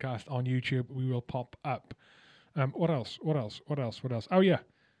Hour Podcast on YouTube. We will pop up. What else? Oh yeah,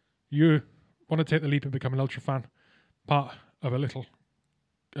 you want to take the leap and become an Ultra fan, part of a little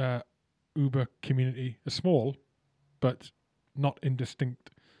Uber community, a small but not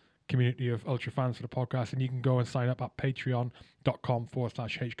indistinct community of Ultra fans for the podcast, and you can go and sign up at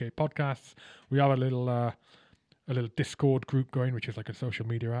patreon.com/HK Podcasts. We have a little Discord group going, which is like a social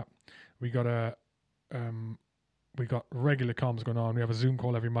media app. We got regular comms going on. We have a Zoom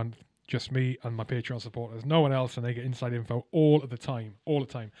call every month, just me and my Patreon supporters, no one else, and they get inside info all the time,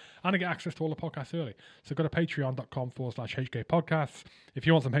 and I get access to all the podcasts early. So go to patreon.com/HK Podcasts. If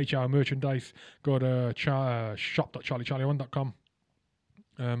you want some HR merchandise, go to shop.charliecharlie1.com.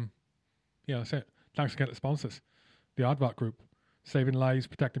 Yeah, that's it. Thanks again to sponsors. The Aardvark Group, saving lives,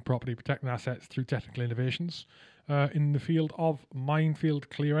 protecting property, protecting assets through technical innovations in the field of minefield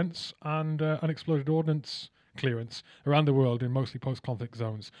clearance and unexploded ordnance clearance around the world in mostly post-conflict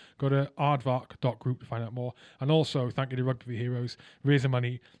zones. Go to aardvark.group to find out more. And also, thank you to Rugby for Heroes, raising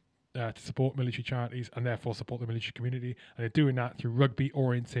money to support military charities and therefore support the military community. And they're doing that through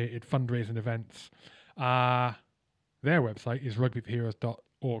rugby-orientated fundraising events. Their website is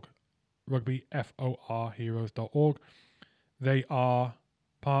rugbyforheroes.org. rugbyforheroes.org. They are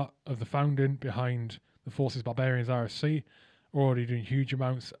part of the founding behind the Forces Barbarians RSC, already doing huge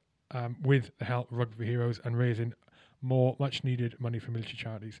amounts with the help of Rugby for Heroes and raising more much needed money for military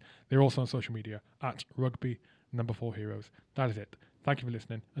charities. They're also on social media at Rugby4Heroes. That is it. Thank you for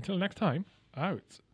listening. Until next time, out.